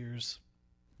 First years.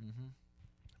 Mm-hmm.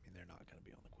 I mean, they're not going to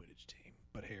be on the Quidditch team,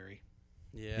 but Harry.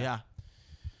 Yeah.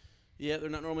 Yeah, they're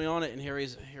not normally on it, and Harry.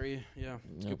 Yeah,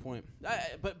 that's a good point.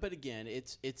 But again,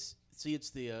 it's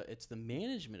the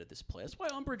management of this place. That's why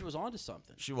Umbridge was onto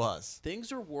something. She was.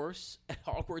 Things are worse at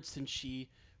Hogwarts than she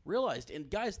realized. And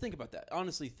guys, think about that.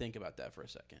 Honestly, think about that for a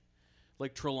second.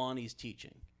 Like Trelawney's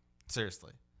teaching.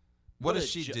 Seriously. What What does a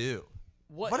she jo- do?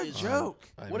 What What a is- joke.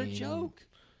 What a joke.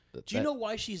 Do you know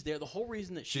why she's there? The whole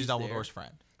reason that She's she's Dumbledore's there,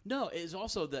 friend. No, is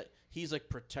also that he's like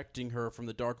protecting her from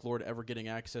the Dark Lord ever getting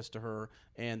access to her,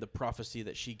 and the prophecy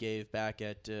that she gave back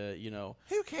at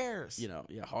Who cares?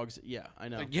 Hogs. Yeah, I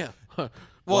know. Yeah.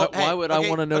 Well, why would I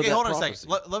want to know okay, that hold on prophecy?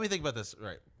 a second. Let me think about this.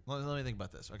 Right. Let me think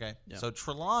about this. Okay. Yeah. So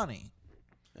Trelawney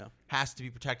Yeah. has to be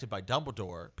protected by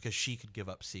Dumbledore because she could give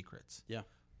up secrets. Yeah.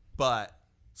 But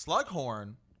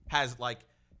Slughorn has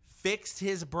fixed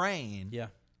his brain Yeah.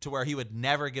 to where he would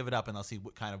never give it up unless he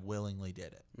kind of willingly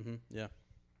did it. Mm-hmm. Yeah.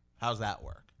 How's that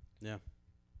work? Yeah.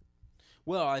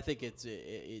 Well, I think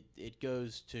it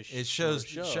goes to It show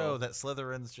that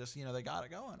Slytherin's just they got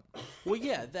it going. Well,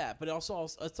 yeah, that, but also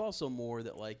it's also more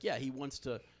that he wants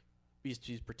to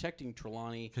he's protecting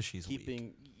Trelawney 'Cause she's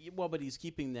keeping well, but he's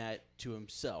keeping that to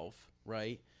himself,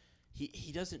 right?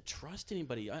 He doesn't trust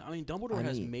anybody. I mean, Dumbledore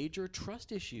has major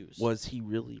trust issues. Was he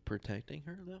really protecting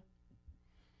her though?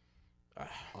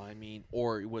 I mean,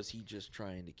 or was he just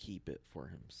trying to keep it for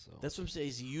himself? That's what I'm saying.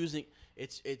 He's using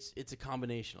it's a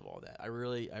combination of all that. I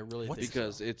really think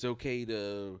Because so. it's okay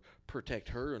to protect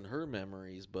her and her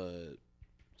memories, but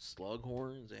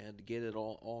Slughorns, they had to get it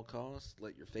all costs.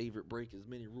 Let your favorite break as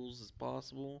many rules as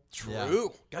possible.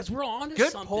 True, guys. We're on to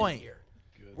Good something point. here.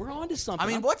 We're on to something.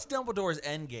 I mean, what's Dumbledore's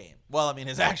end game? Well, I mean,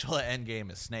 his actual end game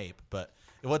is Snape, but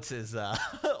what's his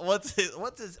what's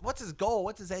his goal?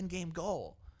 What's his end game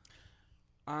goal?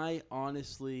 I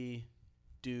honestly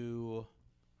do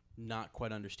not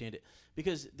quite understand it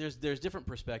because there's different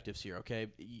perspectives here. Okay,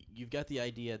 you've got the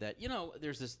idea that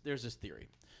there's this theory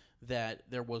that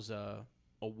there was a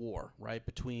war, right,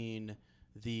 between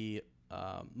the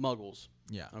Muggles,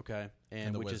 Yeah. okay,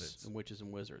 And the witches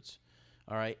and wizards.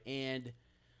 All right, and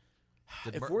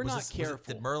Did if Mer- we're was not this- was it-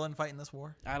 careful, did Merlin fight in this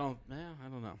war? I don't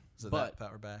know. Is it But that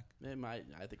far back? it might.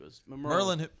 I think it was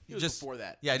Merlin, He was before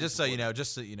that. Yeah, He was just so before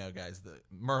you know, guys, the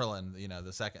Merlin,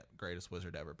 the second greatest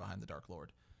wizard ever behind the Dark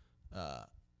Lord,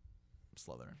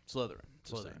 Slytherin.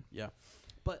 Slytherin. Yeah,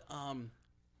 but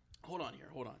hold on here.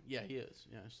 Hold on. Yeah, he is.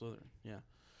 Yeah, Slytherin. Yeah.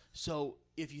 So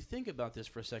if you think about this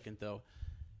for a second, though,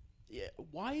 yeah,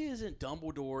 why isn't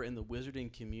Dumbledore in the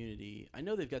wizarding community? I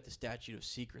know they've got the statute of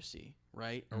secrecy,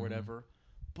 right, or whatever,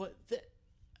 but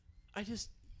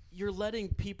you're letting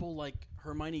people like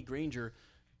Hermione Granger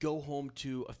go home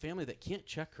to a family that can't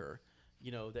check her.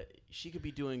 That she could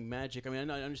be doing magic. I mean,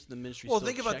 I understand the ministry. Well, still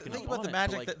think about checking think up about the on it,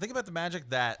 magic. but, like, Think about the magic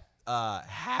that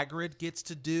Hagrid gets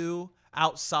to do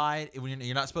outside when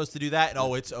you're not supposed to do that.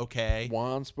 And it's okay.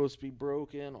 Wand's supposed to be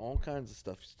broken, all kinds of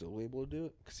stuff. He's still able to do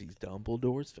it because he's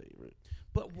Dumbledore's favorite.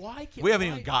 But why can't We haven't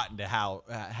even gotten to how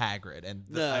Hagrid and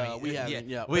we haven't.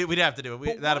 Yeah, we'd have to do it.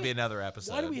 but That'll why- be another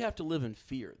episode. Why do we have to live in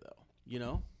fear,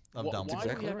 though? Of Why Dumbledore. do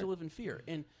Exactly we have to right. live in fear?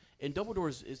 And Dumbledore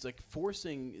is like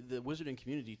forcing the wizarding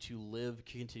community to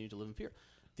continue to live in fear.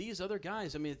 These other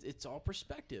guys, I mean, it's all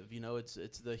perspective.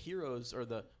 It's the heroes or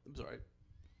the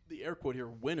air quote here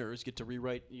winners get to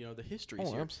rewrite the histories.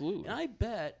 Oh, here. absolutely. And I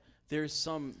bet there's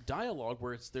some dialogue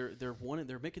where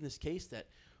they're making this case that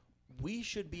we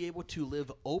should be able to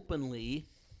live openly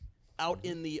out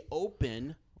in the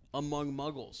open among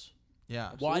Muggles.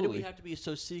 Yeah. Why do we Absolutely. have to be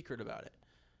so secret about it?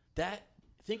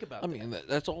 Think about I that. mean,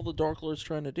 that's all the Dark Lord's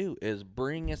trying to do is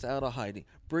bring us out of hiding,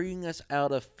 bring us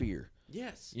out of fear.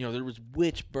 Yes. There was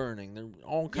witch burning, there were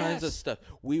all kinds of Yes. stuff.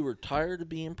 We were tired of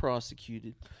being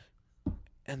prosecuted,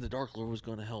 and the Dark Lord was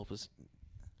going to help us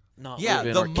not Yeah, live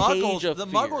in the our Muggles. cage of The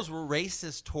fear. Muggles were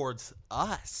racist towards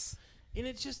us, And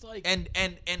it's just like and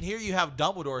here you have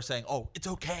Dumbledore saying, "Oh, it's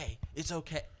okay, it's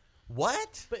okay."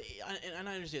 What? But and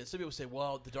I understand. Some people say,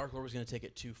 "Well, the Dark Lord was going to take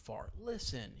it too far."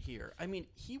 Listen here. I mean,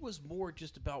 he was more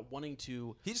just about wanting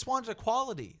to. He just wanted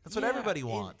equality. That's what Yeah, everybody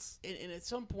wants. And at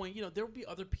some point, there will be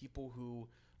other people who.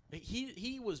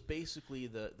 He was basically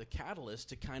the catalyst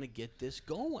to kind of get this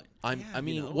going. I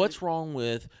mean, what's wrong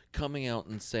with coming out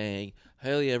and saying,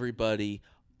 "Hey, everybody,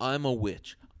 I'm a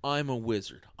witch. I'm a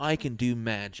wizard. I can do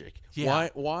magic. Yeah.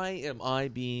 Why am I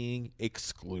being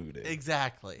excluded?"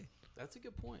 Exactly. That's a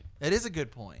good point. It is a good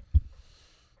point.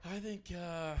 I think.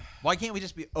 Why can't we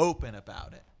just be open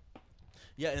about it?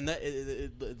 Yeah, and that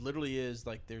it literally is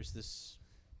like there's this.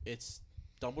 It's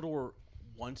Dumbledore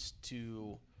wants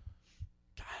to.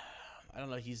 I don't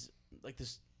know. He's like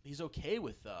this. He's okay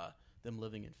with them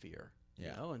living in fear.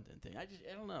 Yeah. And thing. I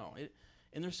don't know.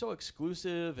 And they're so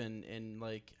exclusive and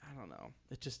like I don't know.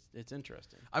 It's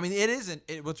interesting. I mean, it isn't.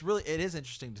 It is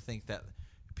interesting to think that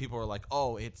people are like,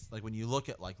 oh, it's like when you look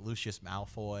at like Lucius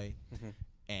Malfoy,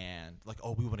 and like,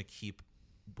 oh, we want to keep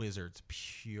wizards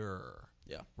pure.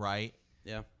 Yeah. Right.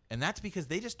 Yeah. And that's because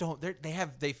they just don't.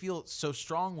 They feel so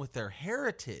strong with their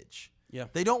heritage. Yeah.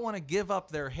 They don't want to give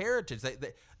up their heritage.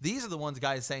 These are the ones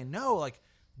guys saying no. Like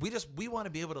we want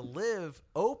to be able to live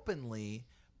openly,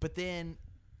 but then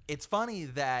it's funny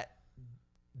that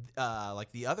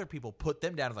like the other people put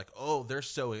them down as like, oh,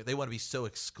 they want to be so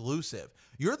exclusive.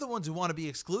 You're the ones who want to be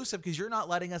exclusive because you're not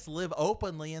letting us live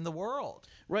openly in the world.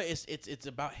 Right. It's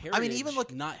about heritage. even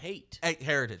look- not hate.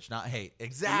 Heritage, not hate.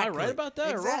 Exactly. right about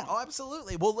that or wrong? Oh,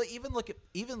 absolutely. Well, even look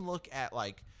at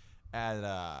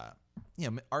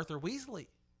Arthur Weasley.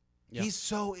 Yeah. He's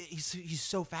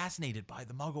so fascinated by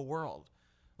the Muggle world.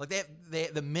 Like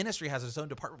the ministry has its own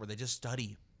department where they just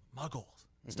study Muggles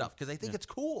and stuff because they think it's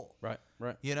cool. Right.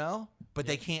 Right. But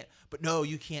they can't. But no,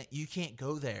 you can't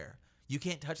go there. You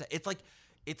can't touch that. It's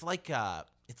like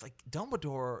it's like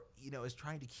Dumbledore, is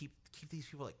trying to keep these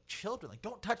people like children. Like,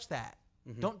 don't touch that.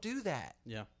 Don't do that.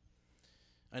 Yeah.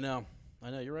 I know.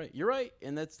 You're right. You're right.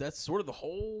 And that's sort of the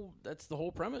whole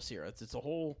premise here. It's a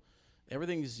whole,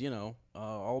 everything's,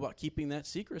 all about keeping that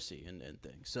secrecy and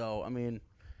things. So, I mean,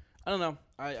 I don't know.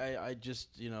 I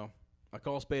just, I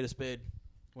call a spade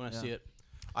when I see it.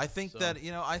 I think that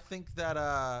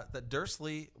that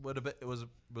Dursley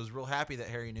was real happy that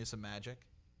Harry knew some magic.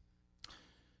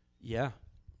 Yeah.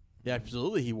 Yeah,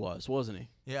 absolutely he was, wasn't he?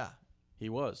 Yeah. He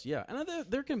was. Yeah. And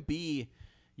there can be,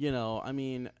 I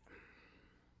mean,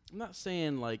 I'm not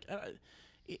saying like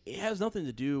it has nothing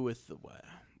to do with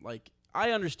like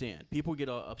I understand people get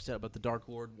upset about the Dark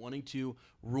Lord wanting to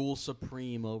rule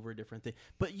supreme over different things,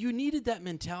 but you needed that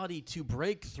mentality to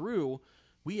break through.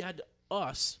 We had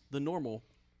us, the normal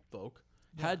folk,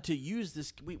 had to use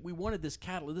this. We wanted this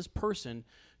catalyst, this person,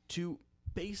 to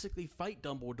basically fight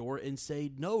Dumbledore and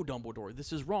say, "No, Dumbledore,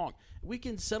 this is wrong." We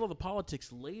can settle the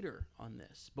politics later on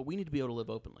this, but we need to be able to live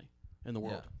openly in the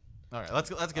world. All right, let's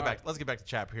get back. Let's get back to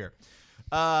chapter here.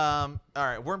 All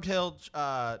right,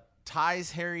 Wormtail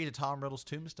ties Harry to Tom Riddle's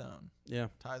tombstone. Yeah.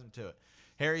 Ties him to it.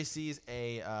 Harry sees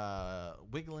a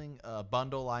wiggling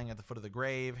bundle lying at the foot of the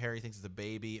grave. Harry thinks it's a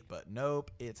baby, but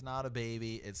nope, it's not a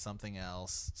baby. It's something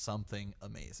else, something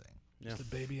amazing. Yeah. Just a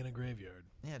baby in a graveyard.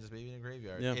 Yeah, just baby in a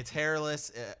graveyard. Yeah. It's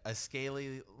hairless, a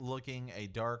scaly looking, a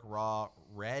dark raw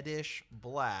reddish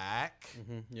black.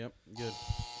 Mm-hmm. Yep. Good.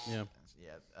 Yeah.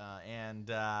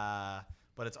 Yeah,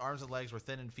 but its arms and legs were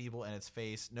thin and feeble, and its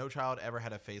face, no child ever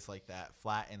had a face like that,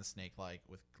 flat and snake-like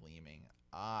with gleaming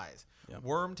eyes. Yep.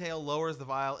 Wormtail lowers the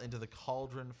vial into the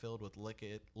cauldron filled with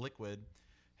liquid.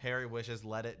 Harry wishes,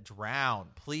 let it drown.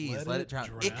 Please, let it drown.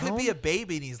 It could be a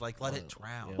baby, and he's like, let it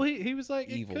drown. Well, he was like,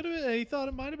 Evil. it could have been. He thought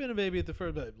it might have been a baby at the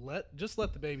first, but just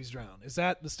let the babies drown. Is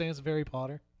that the stance of Harry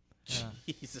Potter?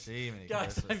 Jesus. Jiminy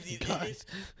Guys, Christmas.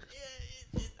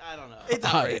 I mean, I don't know. It's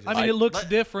outrageous. I mean, it looks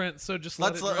different, so just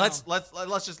let it drown. Let's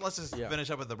just finish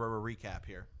up with the recap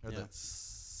here. Or the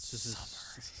summary.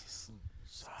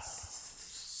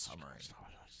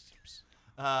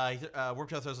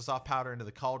 Wormtail throws a soft powder into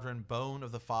the cauldron. Bone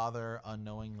of the father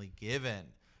unknowingly given.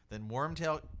 Then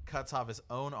Wormtail cuts off his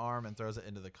own arm and throws it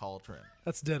into the cauldron.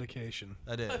 That's dedication.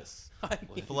 That is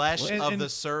flesh And- of and- the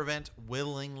servant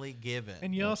willingly given.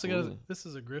 And you also got Absolutely. this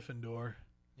is a Gryffindor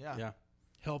Yeah.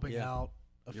 helping Yeah. out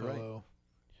a You're right. fellow.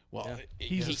 Well, Yeah.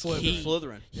 He's a he, Slytherin.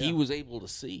 Slytherin. he was able to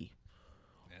see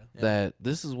Yeah. that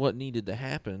this is what needed to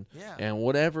happen, Yeah. and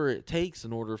whatever it takes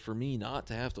in order for me not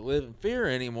to have to live in fear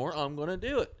anymore, I'm going to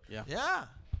do it. Yeah.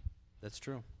 That's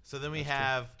true. So then we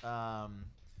have the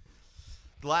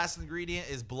last ingredient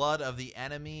is blood of the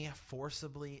enemy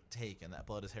forcibly taken. That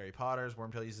blood is Harry Potter's.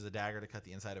 Wormtail uses a dagger to cut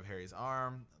the inside of Harry's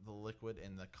arm. The liquid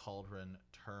in the cauldron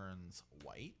turns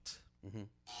white. Mm-hmm.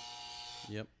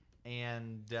 Yep.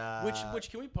 And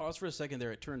Which can we pause for a second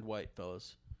there? It turned white,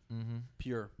 fellas. Mm-hmm.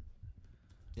 Pure.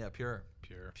 Yeah, pure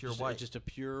Just, white. Just a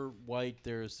pure white.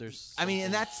 There's. I mean,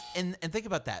 and that's and think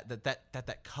about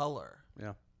that color.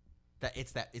 Yeah. That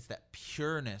it's that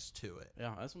pureness to it.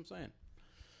 Yeah, that's what I'm saying.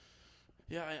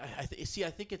 Yeah, I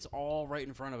think it's all right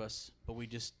in front of us, but we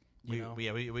just we had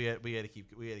to keep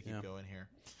going here.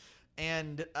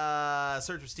 And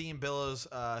surge of steam billows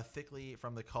thickly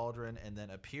from the cauldron, and then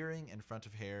appearing in front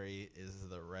of Harry is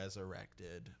the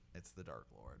resurrected. It's the Dark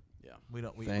Lord. Yeah.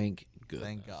 Thank goodness.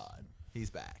 Thank God, he's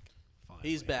back. Finally.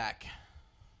 He's back.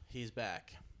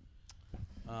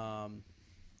 And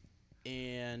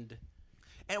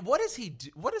what does he do?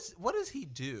 What does he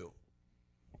do?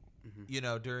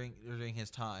 Mm-hmm. During his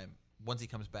time, once he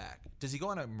comes back, does he go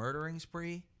on a murdering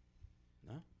spree?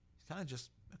 No. He's kind of just,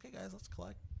 okay, guys, let's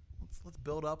collect. Let's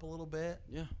build up a little bit.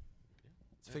 Yeah.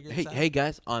 Let's figure this out. Hey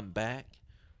guys, I'm back.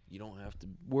 You don't have to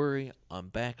worry. I'm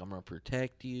back. I'm going to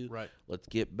protect you. Right. Let's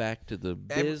get back to the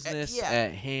business yeah.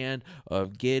 at hand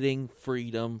of getting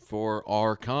freedom for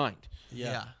our kind.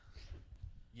 Yeah.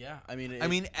 Yeah. I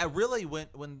mean, really,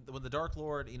 when the Dark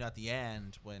Lord, at the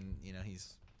end, when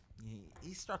he's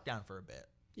struck down for a bit.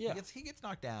 Yeah. He gets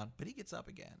knocked down, but he gets up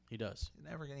again. he does. He's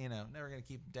never gonna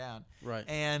keep him down. Right.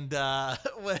 And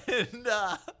when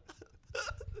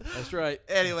That's right.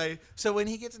 anyway, so when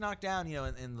he gets knocked down,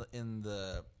 in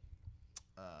the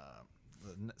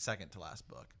second to last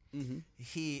book, Mm-hmm.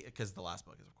 because the last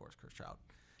book is of course Cursed Child,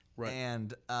 Right.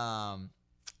 and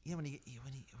when he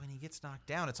gets knocked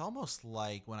down, it's almost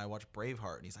like when I watch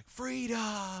Braveheart and he's like,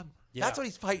 freedom. Yeah. That's what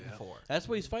he's fighting for. That's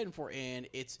what he's fighting for, and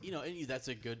it's and that's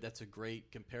a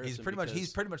great comparison.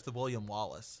 He's pretty much the William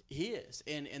Wallace. He is,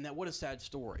 and that what a sad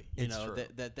story. It's true.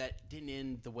 That didn't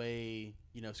end the way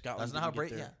Scotland. That's not how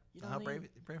Braveheart.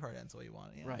 Braveheart ends the way you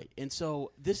want it. Yeah. Right, and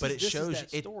so this shows is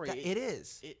that story. It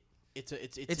is.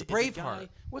 It's Braveheart.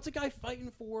 What's a guy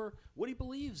fighting for? What he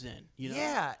believes in?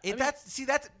 Yeah,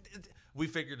 we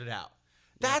figured it out.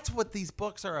 That's what these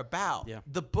books are about. Yeah.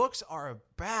 The books are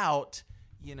about,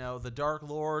 the Dark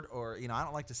Lord, or, I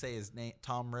don't like to say his name,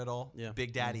 Tom Riddle, Yeah.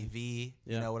 Big Daddy V,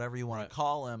 Yeah. Whatever you want Right. to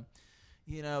call him.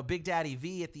 Big Daddy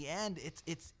V at the end,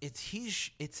 it's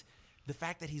the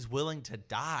fact that he's willing to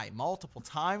die multiple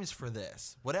times for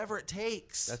this, whatever it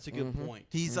takes. That's a good point.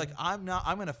 He's like, I'm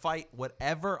going to fight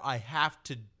whatever I have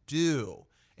to do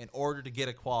in order to get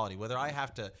equality, whether I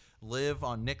have to live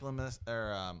on Nicholas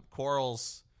or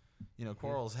Quarrel's,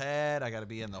 Quarrel's head. I got to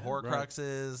be in the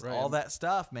Horcruxes, Right. all that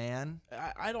stuff, man.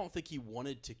 I don't think he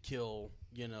wanted to kill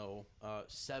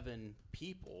 7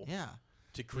 people. Yeah.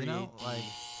 To create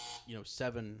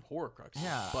 7 Horcruxes.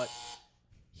 Yeah. But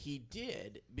he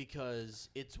did because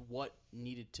it's what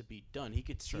needed to be done. He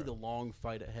could see the long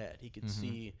fight ahead. He could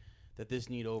see that this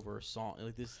need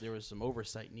there was some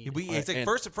oversight needed. It's like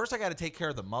first I got to take care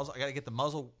of the muzzle. I got to get the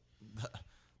muzzle,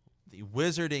 the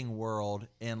wizarding world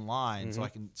in line, so I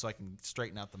can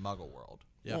straighten out the Muggle world.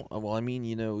 Yeah. Well, I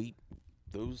mean,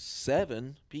 those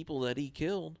 7 people that he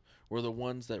killed were the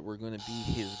ones that were going to be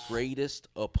his greatest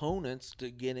opponents to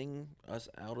getting us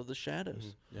out of the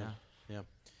shadows.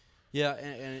 Yeah,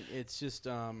 and it's just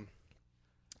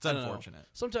It's unfortunate.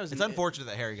 Sometimes it's unfortunate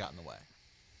that Harry got in the way.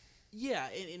 Yeah,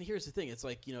 and here's the thing. It's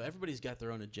like, everybody's got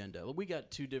their own agenda. We got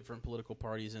 2 different political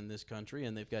parties in this country,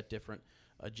 and they've got different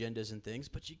agendas and things,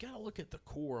 but you got to look at the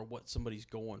core of what somebody's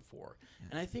going for. Yeah.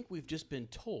 And I think we've just been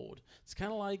told. It's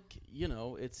kind of like,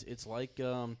 it's like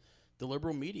the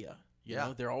liberal media. You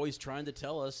know, they're always trying to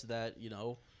tell us that,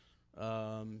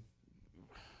 all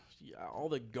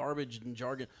the garbage and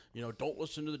jargon, don't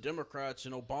listen to the Democrats,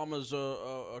 and Obama's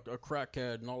a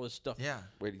crackhead and all this stuff. Yeah.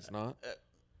 Wait, he's not?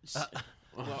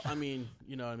 Well, I mean,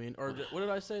 or what did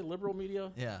I say? Liberal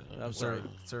media? Yeah. I'm sorry.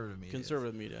 Conservative media.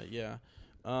 Conservative media, yeah.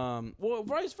 Well,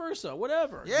 vice versa,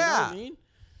 whatever. Yeah. You know what I mean?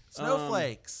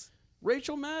 Snowflakes.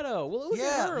 Rachel Maddow. Well, look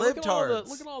Yeah, at her. Look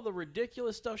libtards. at all the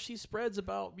ridiculous stuff she spreads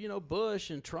about, Bush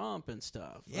and Trump and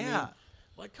stuff. Yeah.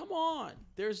 I mean, come on.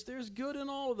 There's good in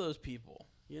all of those people,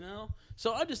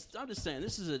 So I'm just saying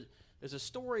there's a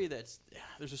story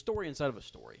inside of a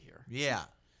story here. Yeah.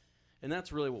 And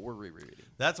that's really what we're rereading.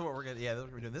 That's what we're gonna. Yeah, that's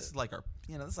what we're doing. This is like our,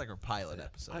 our pilot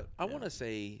episode. I want to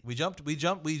say we jumped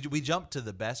to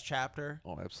the best chapter.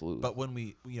 Oh, absolutely. But when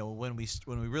we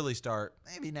really start,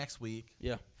 maybe next week.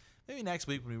 Yeah. Maybe next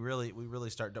week when we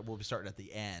really start, we'll be starting at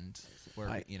the end where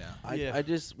I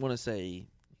just want to say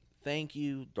thank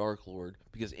you, Dark Lord,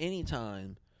 because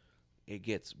anytime it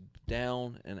gets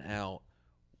down and out,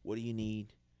 what do you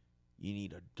need? You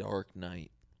need a Dark Knight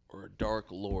or a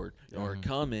Dark Lord, or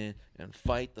come in and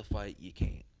fight the fight you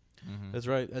can't. Mm-hmm. That's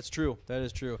right. That's true. That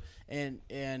is true. And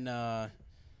wow.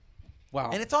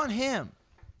 And it's on him.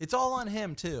 It's all on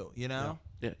him too. Yeah.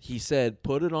 He said,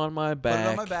 "Put it on my back." Put it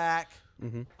on my back.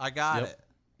 Mm-hmm. I got it.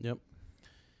 Yep.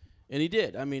 And he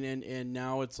did. I mean, and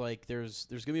now it's like there's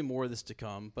gonna be more of this to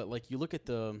come. But like you look at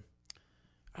look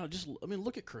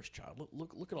at Cursed Child.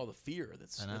 Look at all the fear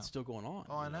that's still going on.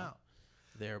 Oh, I know.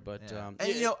 There, but an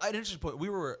interesting point. We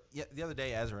were the other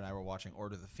day. Ezra and I were watching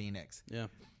Order of the Phoenix. Yeah.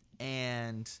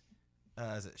 And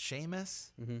is it Seamus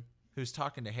who's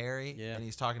talking to Harry? Yeah. And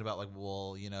he's talking about the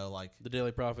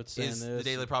Daily Prophet's saying this. The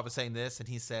Daily Prophet saying this, and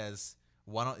he says,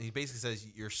 he basically says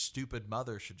your stupid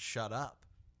mother should shut up.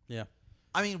 Yeah.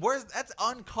 I mean, that's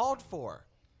uncalled for.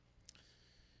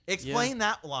 Explain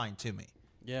that line to me.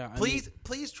 Yeah,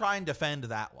 please try and defend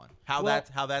that one. How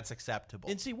that's acceptable.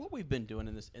 And see what we've been doing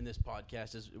in this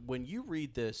podcast is when you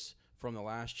read this from the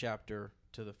last chapter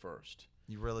to the first,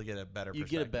 you really get a better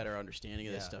understanding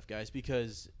of this stuff, guys,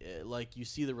 because like you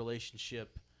see the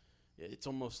relationship, it's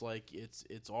almost like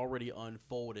it's already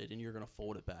unfolded and you're going to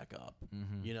fold it back up,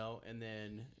 and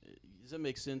then does that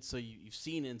make sense? So you've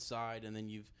seen inside and then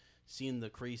you've seen the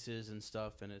creases and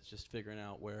stuff, and it's just figuring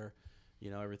out where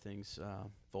everything's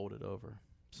folded over.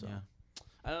 So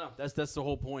I don't know. That's the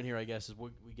whole point here, I guess, is we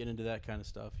get into that kind of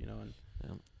stuff, and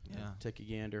take a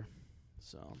gander.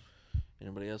 So,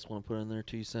 anybody else want to put in their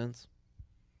 2 cents?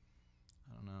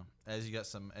 I don't know. As you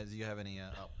have any?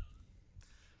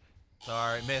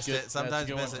 Sorry, missed it. Sometimes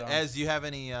you miss it. As you have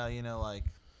any? Like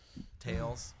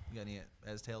tales. You got any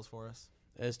as tales for us?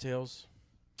 As tales.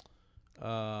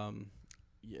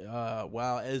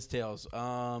 Wow, Ez Tales.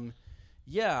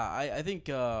 Yeah, I think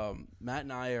Matt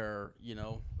and I are,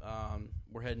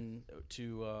 we're heading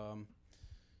to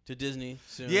Disney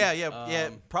soon. Yeah.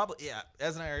 Probably. Yeah.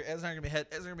 Ez and I are gonna be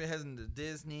heading to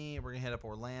Disney. We're gonna head up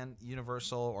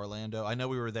Universal, Orlando. I know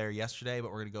we were there yesterday,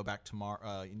 but we're gonna go back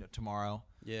tomorrow. Tomorrow.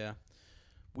 Yeah,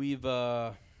 we've.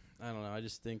 I don't know. I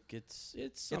just think it's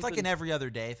like an every other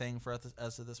day thing for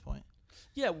us at this point.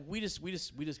 Yeah, we just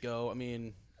go. I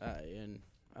mean, and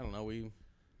I don't know.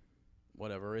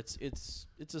 Whatever. It's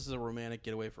just a romantic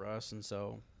getaway for us, and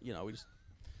so we just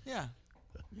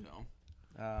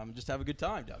just have a good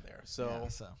time down there. So,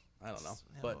 I don't know,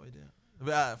 but what we do.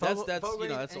 That's that's all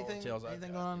Tales.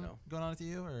 Anything going on with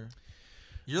you, or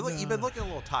you've been looking a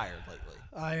little tired lately.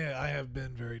 I have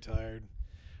been very tired.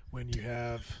 When you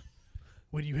have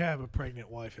a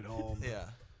pregnant wife at home,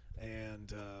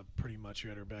 and pretty much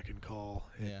you're at her beck and call.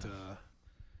 It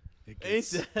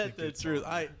gets, ain't that the truth?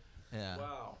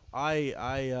 Wow.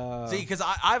 I see, because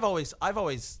I've always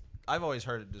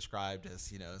heard it described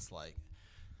as it's like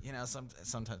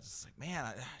sometimes it's like, man,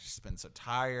 I've just been so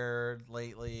tired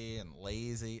lately and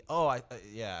lazy. Oh,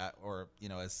 or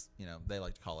as they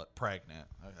like to call it, pregnant,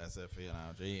 as if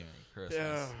gee, Christmas.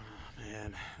 Yeah,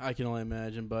 man, I can only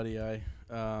imagine, buddy.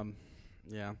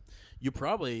 You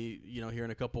probably here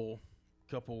in a couple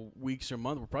weeks or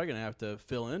month, we're probably gonna have to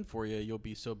fill in for you. You'll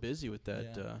be so busy with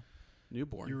that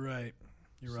newborn. You're right.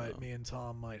 Me and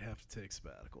Tom might have to take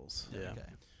sabbaticals. Yeah. Okay.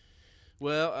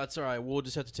 Well, that's all right. We'll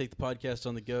just have to take the podcast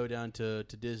on the go down to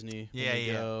Disney.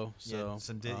 Go, so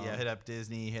hit up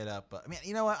Disney. Hit up. I mean,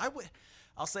 you know what?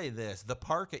 I'll say this: the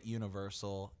park at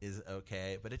Universal is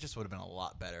okay, but it just would have been a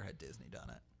lot better had Disney done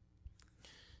it.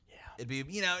 Yeah, it'd be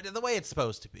the way it's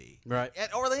supposed to be. Right.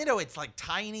 At Orlando, it's like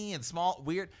tiny and small,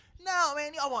 weird. No,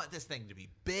 man, I want this thing to be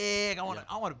big. I want to,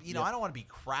 I don't want to be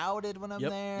crowded when I'm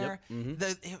there. Yep.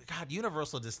 Mm-hmm.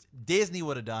 Universal Disney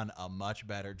would have done a much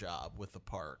better job with the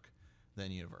park than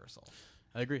Universal.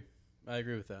 I agree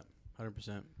with that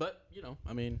 100%. But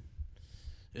I mean,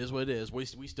 it is what it is. We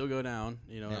still go down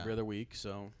every other week.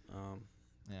 So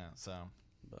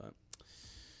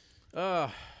but all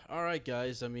right,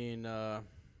 guys. I mean, I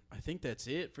think that's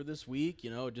it for this week.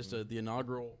 Just the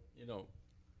inaugural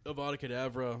Avada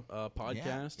Kedavra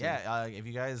podcast. Yeah. If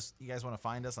you guys want to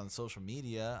find us on social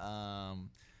media,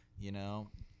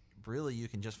 really, you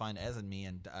can just find Ez and me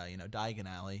and Diagon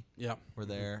Alley. Yeah, we're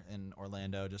there in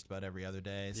Orlando just about every other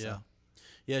day. So.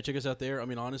 Yeah, check us out there. I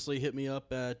mean, honestly, hit me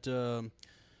up at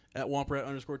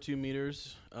 @Womprat_2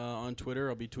 meters on Twitter.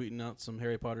 I'll be tweeting out some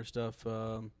Harry Potter stuff,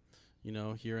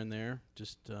 here and there.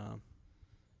 Just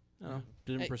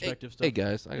different perspective stuff. Hey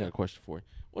guys, I got a question for you.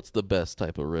 What's the best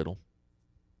type of riddle?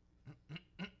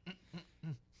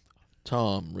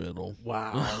 Tom Riddle.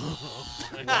 Wow.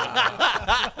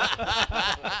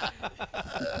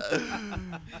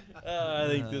 I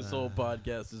think this whole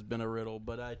podcast has been a riddle,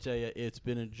 but I tell you, it's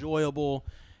been enjoyable,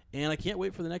 and I can't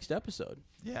wait for the next episode.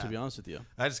 Yeah. To be honest with you,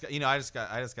 I just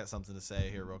got something to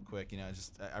say here real quick.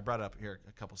 I brought it up here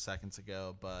a couple seconds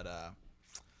ago, but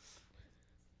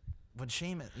when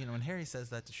Seamus, when Harry says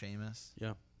that to Seamus,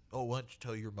 oh, why don't you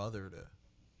tell your mother to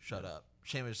shut up?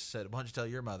 Seamus said, why don't you tell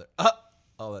your mother?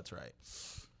 Oh, that's right.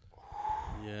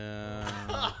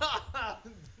 Yeah.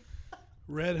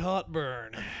 Red hot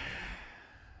burn.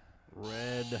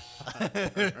 Red.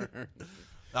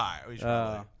 All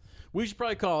right, we should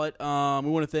probably call it. We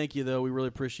want to thank you, though. We really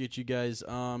appreciate you guys.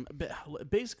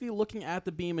 Basically, looking at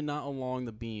the beam and not along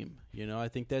the beam. I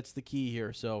think that's the key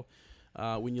here. So,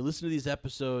 when you listen to these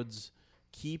episodes,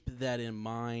 keep that in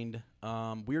mind.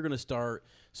 We're going to start.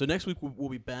 So next week we'll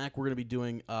be back. We're going to be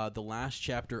doing the last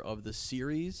chapter of the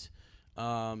series.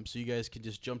 So you guys can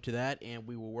just jump to that, and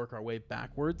we will work our way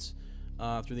backwards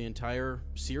through the entire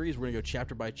series. We're going to go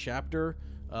chapter by chapter.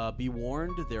 Be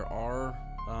warned, there are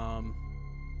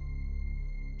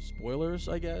spoilers,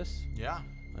 I guess. Yeah.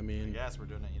 I mean, yes, we're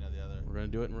doing it. The other. We're going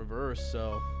to do it in reverse.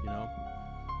 So I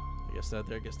guess there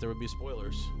would be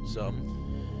spoilers. So,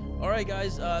 all right,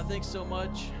 guys. Thanks so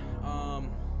much.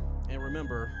 And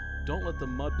remember, don't let the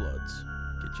mudbloods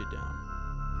get you down.